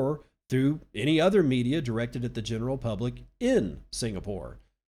Singapore or through any other media directed at the general public in Singapore.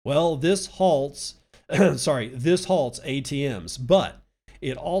 Well, this halts ATMs, but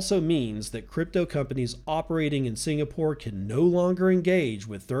it also means that crypto companies operating in Singapore can no longer engage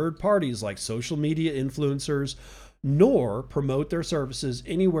with third parties like social media influencers, nor promote their services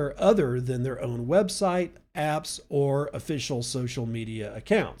anywhere other than their own website, apps, or official social media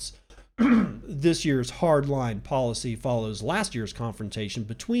accounts. This year's hardline policy follows last year's confrontation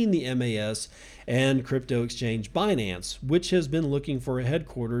between the MAS and crypto exchange Binance, which has been looking for a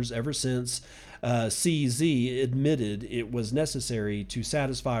headquarters ever since CZ admitted it was necessary to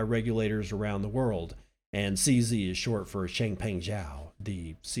satisfy regulators around the world. And CZ is short for Changpeng Zhao,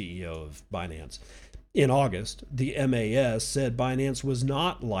 the CEO of Binance. In August, the MAS said Binance was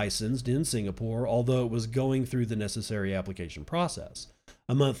not licensed in Singapore, although it was going through the necessary application process.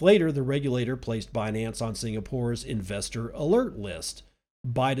 A month later, the regulator placed Binance on Singapore's investor alert list.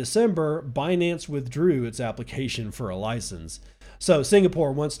 By December, Binance withdrew its application for a license. So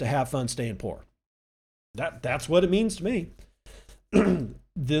Singapore wants to have fun staying poor. That's what it means to me.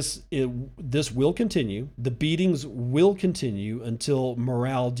 this will continue. The beatings will continue until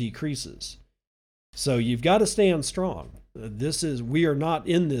morale decreases. So you've got to stand strong. We are not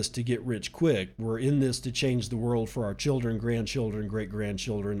in this to get rich quick. We're in this to change the world for our children, grandchildren, great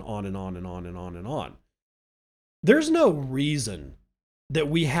grandchildren, on and on and on and on and on. There's no reason that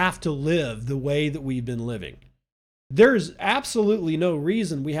we have to live the way that we've been living. There's absolutely no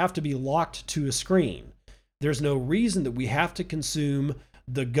reason we have to be locked to a screen. There's no reason that we have to consume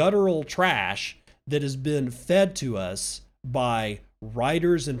the guttural trash that has been fed to us by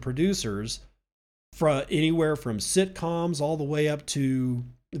writers and producers from anywhere from sitcoms all the way up to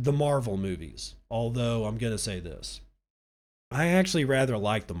the Marvel movies. Although I'm going to say this, I actually rather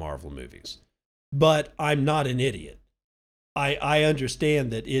like the Marvel movies, but I'm not an idiot. I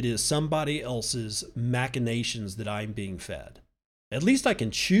understand that it is somebody else's machinations that I'm being fed. At least I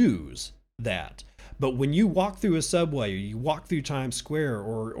can choose that. But when you walk through a subway, or you walk through Times Square,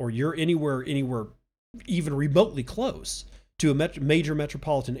 or you're anywhere even remotely close to a major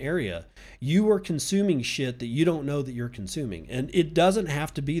metropolitan area, you are consuming shit that you don't know that you're consuming. And it doesn't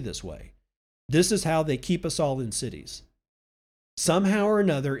have to be this way. This is how they keep us all in cities. Somehow or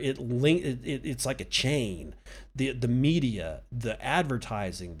another, it's like a chain. The media, the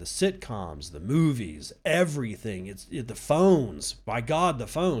advertising, the sitcoms, the movies, everything. The phones. By God, the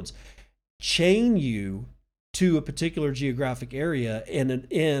phones chain you to a particular geographic area,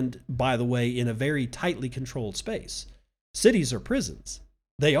 and by the way, in a very tightly controlled space. Cities are prisons.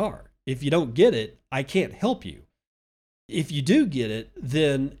 They are. If you don't get it, I can't help you. If you do get it,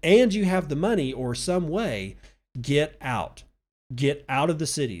 then, and you have the money or some way, get out. Get out of the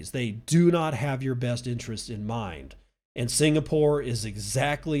cities. They do not have your best interests in mind. And Singapore is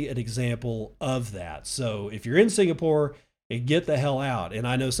exactly an example of that. So if you're in Singapore, get the hell out. And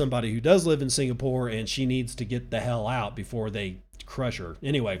I know somebody who does live in Singapore, and she needs to get the hell out before they crush her.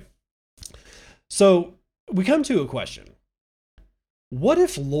 Anyway, so we come to a question. What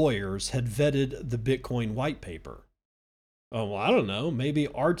if lawyers had vetted the Bitcoin white paper? Oh, well, I don't know. Maybe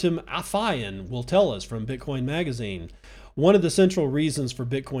Artem Afayan will tell us from Bitcoin Magazine. One of the central reasons for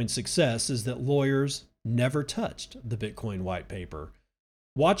Bitcoin's success is that lawyers never touched the Bitcoin white paper.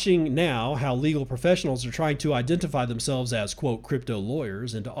 Watching now how legal professionals are trying to identify themselves as, quote, crypto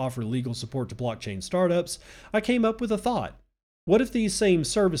lawyers and to offer legal support to blockchain startups, I came up with a thought. What if these same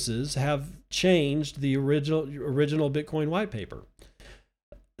services have changed the original Bitcoin white paper?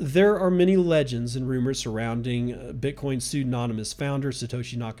 There are many legends and rumors surrounding Bitcoin's pseudonymous founder,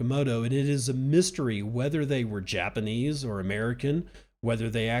 Satoshi Nakamoto, and it is a mystery whether they were Japanese or American, whether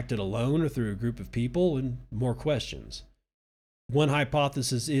they acted alone or through a group of people, and more questions. One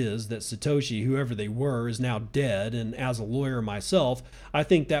hypothesis is that Satoshi, whoever they were, is now dead, and as a lawyer myself, I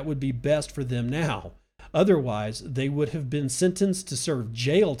think that would be best for them now. Otherwise, they would have been sentenced to serve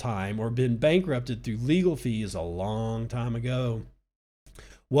jail time or been bankrupted through legal fees a long time ago.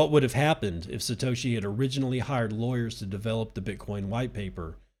 What would have happened if Satoshi had originally hired lawyers to develop the Bitcoin white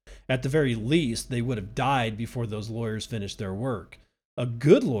paper? At the very least, they would have died before those lawyers finished their work. A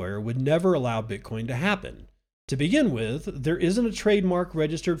good lawyer would never allow Bitcoin to happen. To begin with, there isn't a trademark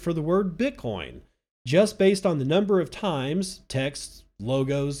registered for the word Bitcoin. Just based on the number of times, texts,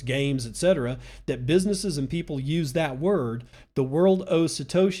 logos, games, etc., that businesses and people use that word, the world owes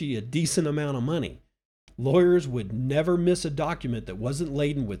Satoshi a decent amount of money. Lawyers would never miss a document that wasn't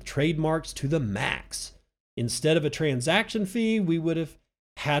laden with trademarks to the max. Instead of a transaction fee, we would have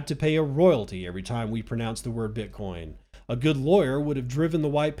had to pay a royalty every time we pronounced the word Bitcoin. A good lawyer would have driven the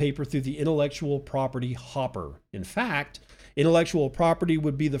white paper through the intellectual property hopper. In fact, intellectual property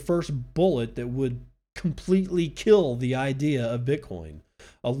would be the first bullet that would completely kill the idea of Bitcoin.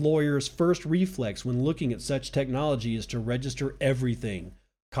 A lawyer's first reflex when looking at such technology is to register everything.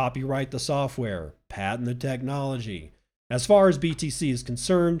 Copyright the software, patent the technology. As far as BTC is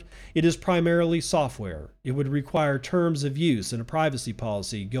concerned, it is primarily software. It would require terms of use and a privacy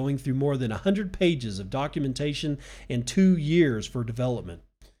policy going through more than 100 pages of documentation and 2 years for development.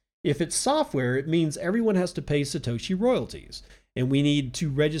 If it's software, it means everyone has to pay Satoshi royalties, and we need to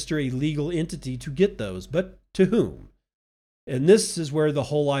register a legal entity to get those, but to whom? And this is where the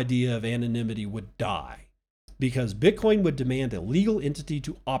whole idea of anonymity would die, because Bitcoin would demand a legal entity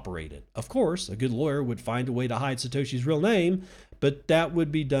to operate it. Of course, a good lawyer would find a way to hide Satoshi's real name, but that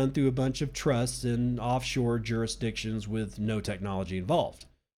would be done through a bunch of trusts in offshore jurisdictions with no technology involved.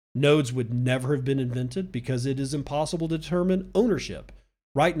 Nodes would never have been invented because it is impossible to determine ownership.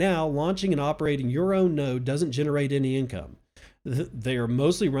 Right now, launching and operating your own node doesn't generate any income. They are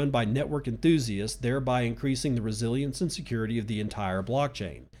mostly run by network enthusiasts, thereby increasing the resilience and security of the entire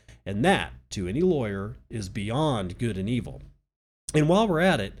blockchain. And that, to any lawyer, is beyond good and evil. And while we're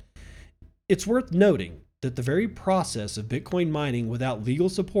at it, it's worth noting that the very process of Bitcoin mining without legal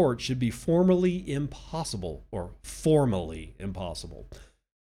support should be formally impossible.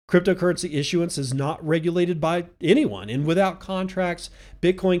 Cryptocurrency issuance is not regulated by anyone, and without contracts,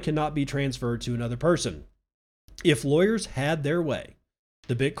 Bitcoin cannot be transferred to another person. If lawyers had their way,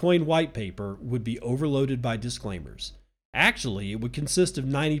 the Bitcoin white paper would be overloaded by disclaimers. Actually, it would consist of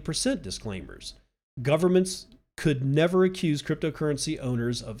 90% disclaimers. Governments could never accuse cryptocurrency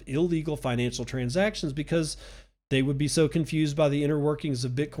owners of illegal financial transactions because they would be so confused by the inner workings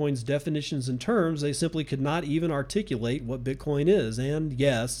of Bitcoin's definitions and terms, they simply could not even articulate what Bitcoin is. And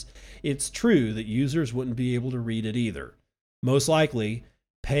yes, it's true that users wouldn't be able to read it either. Most likely,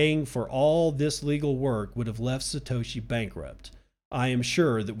 paying for all this legal work would have left Satoshi bankrupt. I am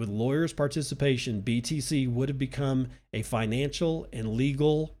sure that with lawyers' participation, BTC would have become a financial and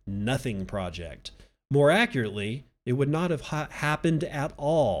legal nothing project. More accurately, it would not have happened at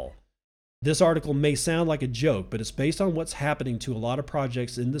all. This article may sound like a joke, but it's based on what's happening to a lot of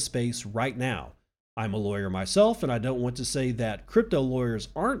projects in the space right now. I'm a lawyer myself, and I don't want to say that crypto lawyers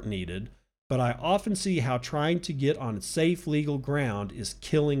aren't needed, but I often see how trying to get on safe legal ground is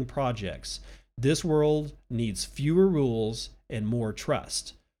killing projects. This world needs fewer rules and more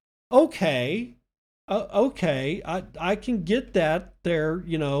trust. Okay, I can get that there,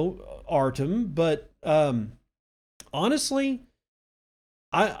 Artem, but honestly,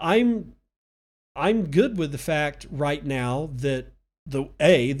 I'm good with the fact right now that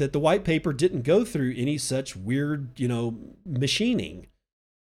the white paper didn't go through any such weird, machining,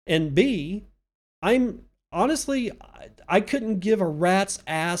 and B, I'm honestly, I couldn't give a rat's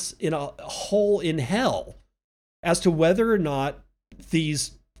ass in a hole in hell as to whether or not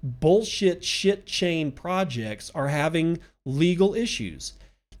these bullshit shit chain projects are having legal issues.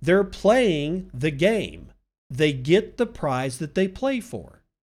 They're playing the game. They get the prize that they play for.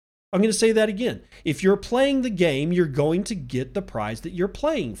 I'm going to say that again. If you're playing the game, you're going to get the prize that you're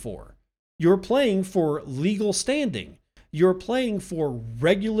playing for. You're playing for legal standing. You're playing for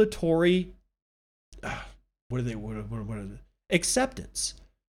regulatory acceptance.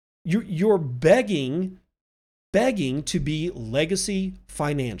 You're begging to be legacy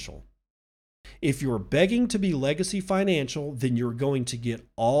financial. If you're begging to be legacy financial, then you're going to get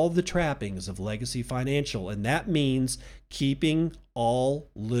all the trappings of legacy financial, and that means keeping all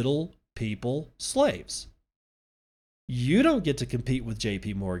little people slaves. You don't get to compete with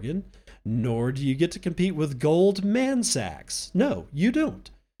JP Morgan, nor do you get to compete with Goldman Sachs. No, you don't.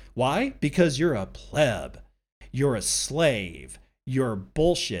 Why? Because you're a pleb. You're a slave. You're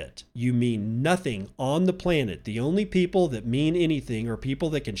bullshit. You mean nothing on the planet. The only people that mean anything are people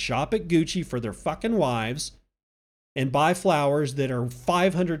that can shop at Gucci for their fucking wives and buy flowers that are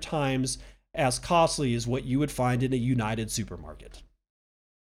 500 times as costly as what you would find in a United supermarket.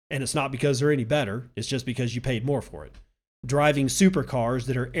 And it's not because they're any better. It's just because you paid more for it. Driving supercars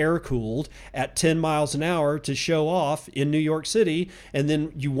that are air-cooled at 10 miles an hour to show off in New York City, and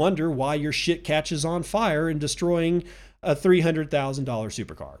then you wonder why your shit catches on fire and destroying a $300,000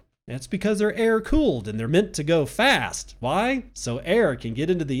 supercar. That's because they're air-cooled and they're meant to go fast. Why? So air can get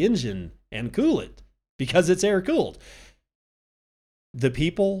into the engine and cool it, because it's air-cooled. The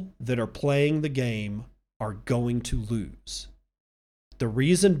people that are playing the game are going to lose. The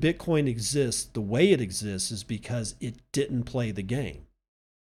reason Bitcoin exists the way it exists is because it didn't play the game.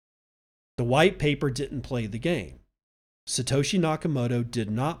 The white paper didn't play the game. Satoshi Nakamoto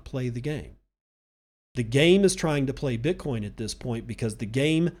did not play the game. The game is trying to play Bitcoin at this point because the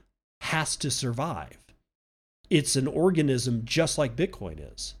game has to survive. It's an organism just like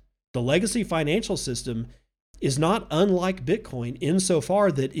Bitcoin is. The legacy financial system is not unlike Bitcoin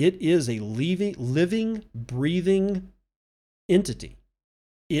insofar that it is a living, breathing entity.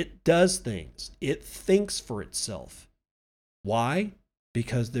 It does things. It thinks for itself. Why?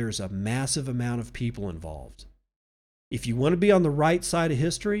 Because there's a massive amount of people involved. If you want to be on the right side of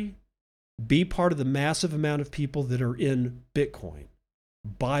history, be part of the massive amount of people that are in Bitcoin.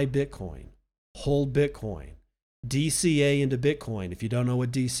 Buy Bitcoin. Hold Bitcoin. DCA into Bitcoin. If you don't know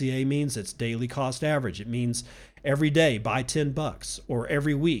what DCA means, it's daily cost average. It means every day buy $10, or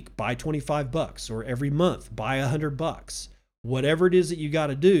every week buy $25, or every month buy $100. Whatever it is that you got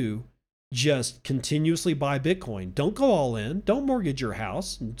to do, just continuously buy Bitcoin. Don't go all in. Don't mortgage your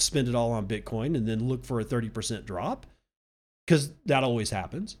house and spend it all on Bitcoin and then look for a 30% drop, because that always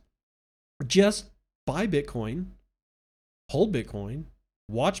happens. Just buy Bitcoin, hold Bitcoin,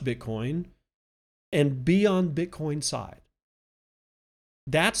 watch Bitcoin, and be on Bitcoin's side.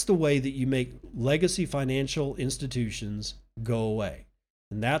 That's the way that you make legacy financial institutions go away.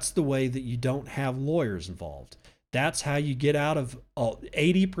 And that's the way that you don't have lawyers involved. That's how you get out of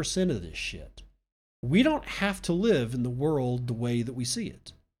 80% of this shit. We don't have to live in the world the way that we see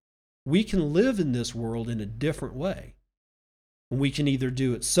it. We can live in this world in a different way. We can either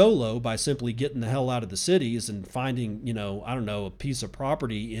do it solo by simply getting the hell out of the cities and finding, a piece of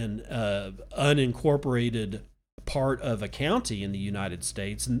property in unincorporated part of a county in the United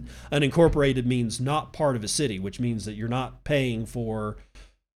States. And unincorporated means not part of a city, which means that you're not paying for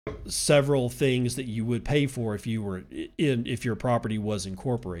several things that you would pay for if your property was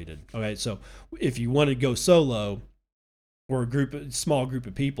incorporated. Okay, so if you want to go solo or small group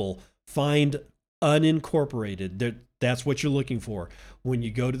of people, find unincorporated. That's what you're looking for. When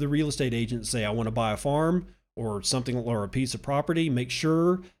you go to the real estate agent and say, I want to buy a farm or something or a piece of property, make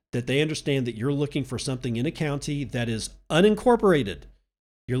sure that they understand that you're looking for something in a county that is unincorporated.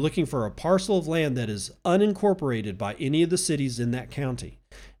 You're looking for a parcel of land that is unincorporated by any of the cities in that county.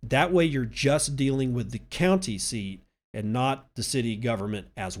 That way you're just dealing with the county seat and not the city government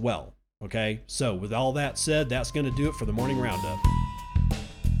as well. Okay? So with all that said, that's going to do it for the morning roundup.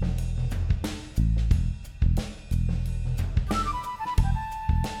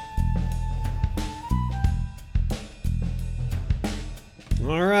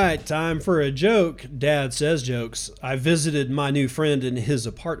 All right, time for a joke. Dad says jokes. I visited my new friend in his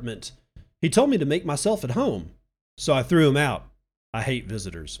apartment. He told me to make myself at home, so I threw him out. I hate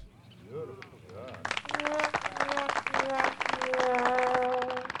visitors.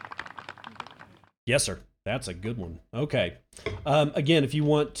 Yes, sir. That's a good one. Okay. Again, if you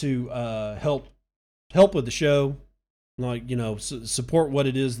want to help with the show, support what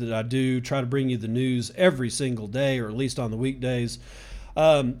it is that I do, try to bring you the news every single day, or at least on the weekdays.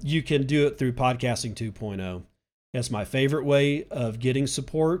 You can do it through Podcasting 2.0. That's my favorite way of getting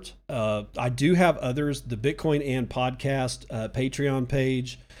support. I do have others. The Bitcoin and Podcast Patreon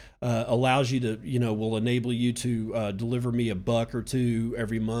page allows you to, will enable you to deliver me $1 or $2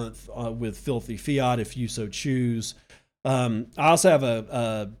 every month with filthy fiat if you so choose. I also have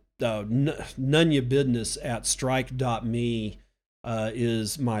a Nunya business at strike.me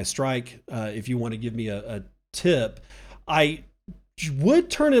is my Strike. If you want to give me a tip, I would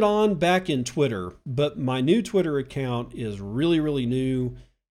turn it on back in Twitter, but my new Twitter account is really, really new,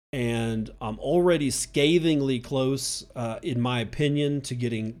 and I'm already scathingly close, in my opinion, to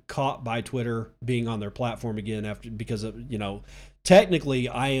getting caught by Twitter being on their platform again because of, technically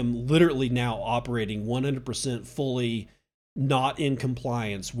I am literally now operating 100% fully not in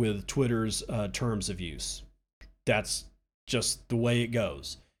compliance with Twitter's terms of use. That's just the way it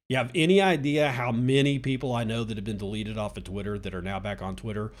goes. You have any idea how many people I know that have been deleted off of Twitter that are now back on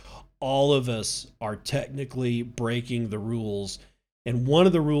Twitter? All of us are technically breaking the rules. And one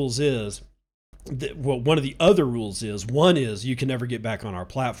of the rules is, one of the other rules is, one is you can never get back on our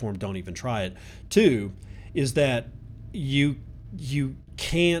platform. Don't even try it. Two is that you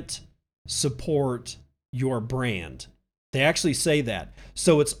can't support your brand. They actually say that.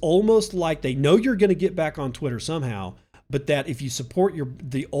 So it's almost like they know you're going to get back on Twitter somehow, but that if you support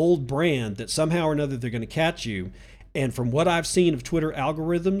the old brand, that somehow or another they're going to catch you. And from what I've seen of Twitter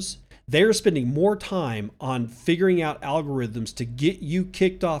algorithms, they're spending more time on figuring out algorithms to get you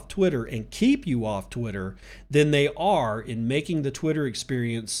kicked off Twitter and keep you off Twitter than they are in making the Twitter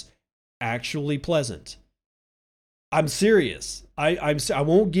experience actually pleasant. I'm serious. I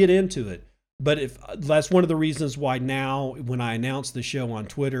won't get into it, but if that's one of the reasons why now when I announce the show on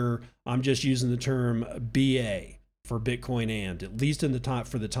Twitter, I'm just using the term BA. For Bitcoin and, at least in the time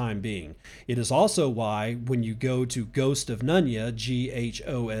for the time being. It is also why when you go to Ghost of Nunya,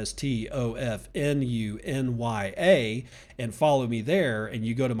 GHOSTOFNUNYA, and follow me there, and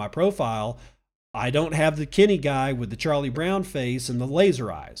you go to my profile, I don't have the Kenny guy with the Charlie Brown face and the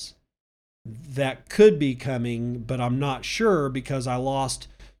laser eyes. That could be coming, but I'm not sure because I lost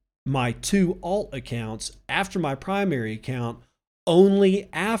my 2 alt accounts after my primary account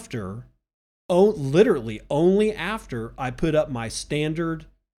literally only after I put up my standard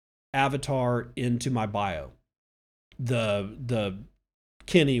avatar into my bio. The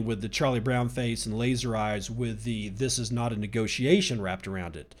Kenny with the Charlie Brown face and laser eyes with the "this is not a negotiation" wrapped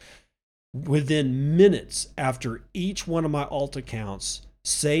around it. Within minutes after each one of my alt accounts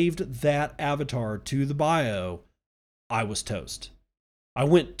saved that avatar to the bio, I was toast. I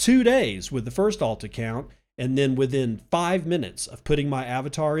went 2 days with the first alt account, and then within 5 minutes of putting my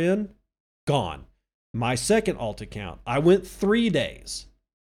avatar in, gone. My second alt account, I went 3 days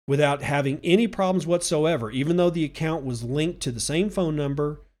without having any problems whatsoever, even though the account was linked to the same phone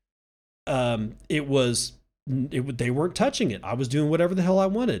number. They weren't touching it. I was doing whatever the hell I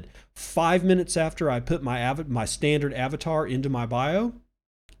wanted. 5 minutes after I put my standard avatar into my bio,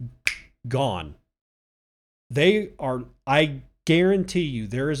 gone. I guarantee you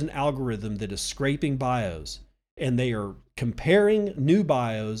there is an algorithm that is scraping bios, and they are comparing new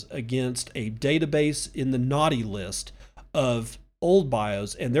bios against a database in the naughty list of old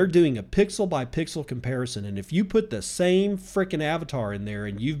bios, and they're doing a pixel by pixel comparison. And if you put the same freaking avatar in there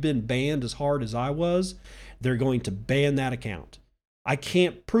and you've been banned as hard as I was, they're going to ban that account. I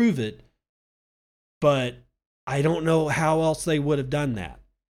can't prove it, but I don't know how else they would have done that.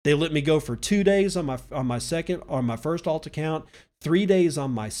 They let me go for 2 days on my first alt account, 3 days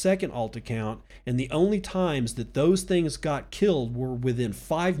on my second alt account, and the only times that those things got killed were within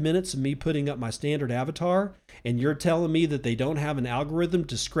 5 minutes of me putting up my standard avatar. And you're telling me that they don't have an algorithm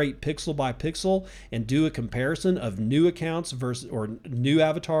to scrape pixel by pixel and do a comparison of new accounts versus, or new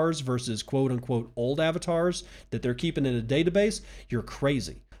avatars versus quote unquote old avatars that they're keeping in a database? You're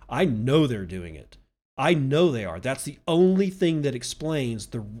crazy. I know they're doing it. I know they are. That's the only thing that explains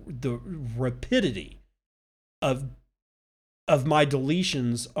the rapidity of my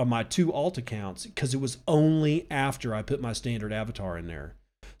deletions on my 2 alt accounts, because it was only after I put my standard avatar in there.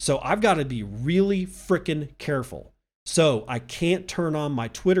 So I've got to be really freaking careful. So I can't turn on my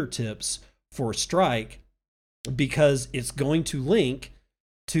Twitter tips for Strike because it's going to link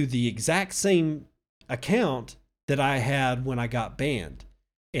to the exact same account that I had when I got banned.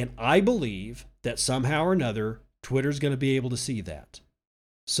 And I believe that somehow or another, Twitter's going to be able to see that.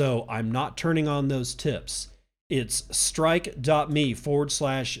 So I'm not turning on those tips. It's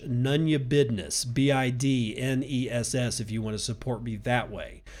strike.me/NunyaBidness, BIDNESS, if you want to support me that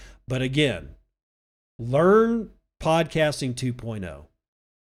way. But again, learn Podcasting 2.0.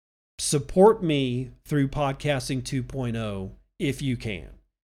 Support me through Podcasting 2.0 if you can.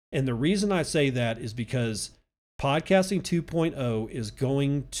 And the reason I say that is because Podcasting 2.0 is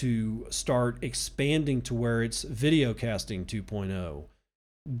going to start expanding to where it's Videocasting 2.0,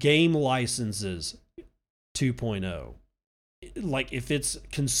 game licenses 2.0. Like if it's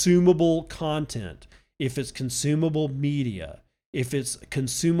consumable content, if it's consumable media, if it's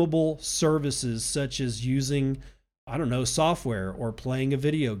consumable services such as using, I don't know, software or playing a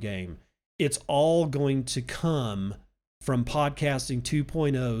video game, it's all going to come from Podcasting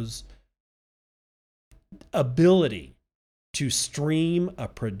 2.0's ability to stream a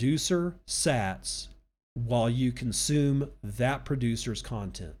producer sats while you consume that producer's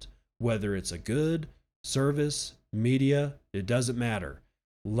content, whether it's a good service, media, it doesn't matter.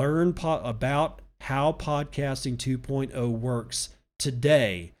 Learn about how Podcasting 2.0 works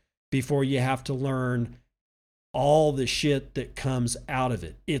today before you have to learn all the shit that comes out of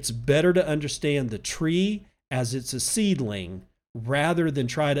it. It's better to understand the tree as it's a seedling rather than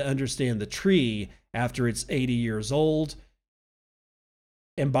try to understand the tree after it's 80 years old.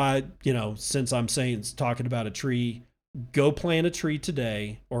 And by, since I'm talking about a tree, go plant a tree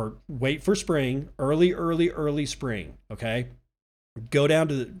today or wait for spring, early spring. Okay.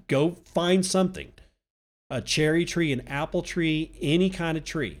 Go find something, a cherry tree, an apple tree, any kind of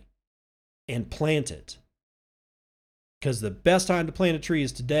tree, and plant it. Because the best time to plant a tree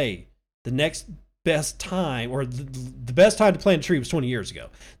is today. The next best time, or the best time to plant a tree was 20 years ago.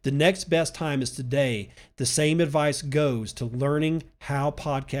 The next best time is today. The same advice goes to learning how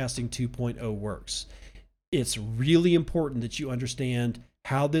Podcasting 2.0 works. It's really important that you understand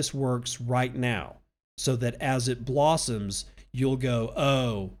how this works right now, so that as it blossoms, you'll go,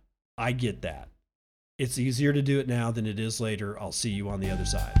 oh, I get that. It's easier to do it now than it is later. I'll see you on the other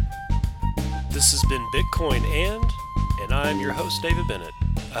side. This has been Bitcoin and I'm your host, David Bennett.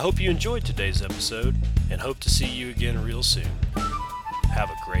 I hope you enjoyed today's episode and hope to see you again real soon. Have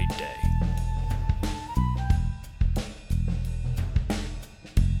a great day.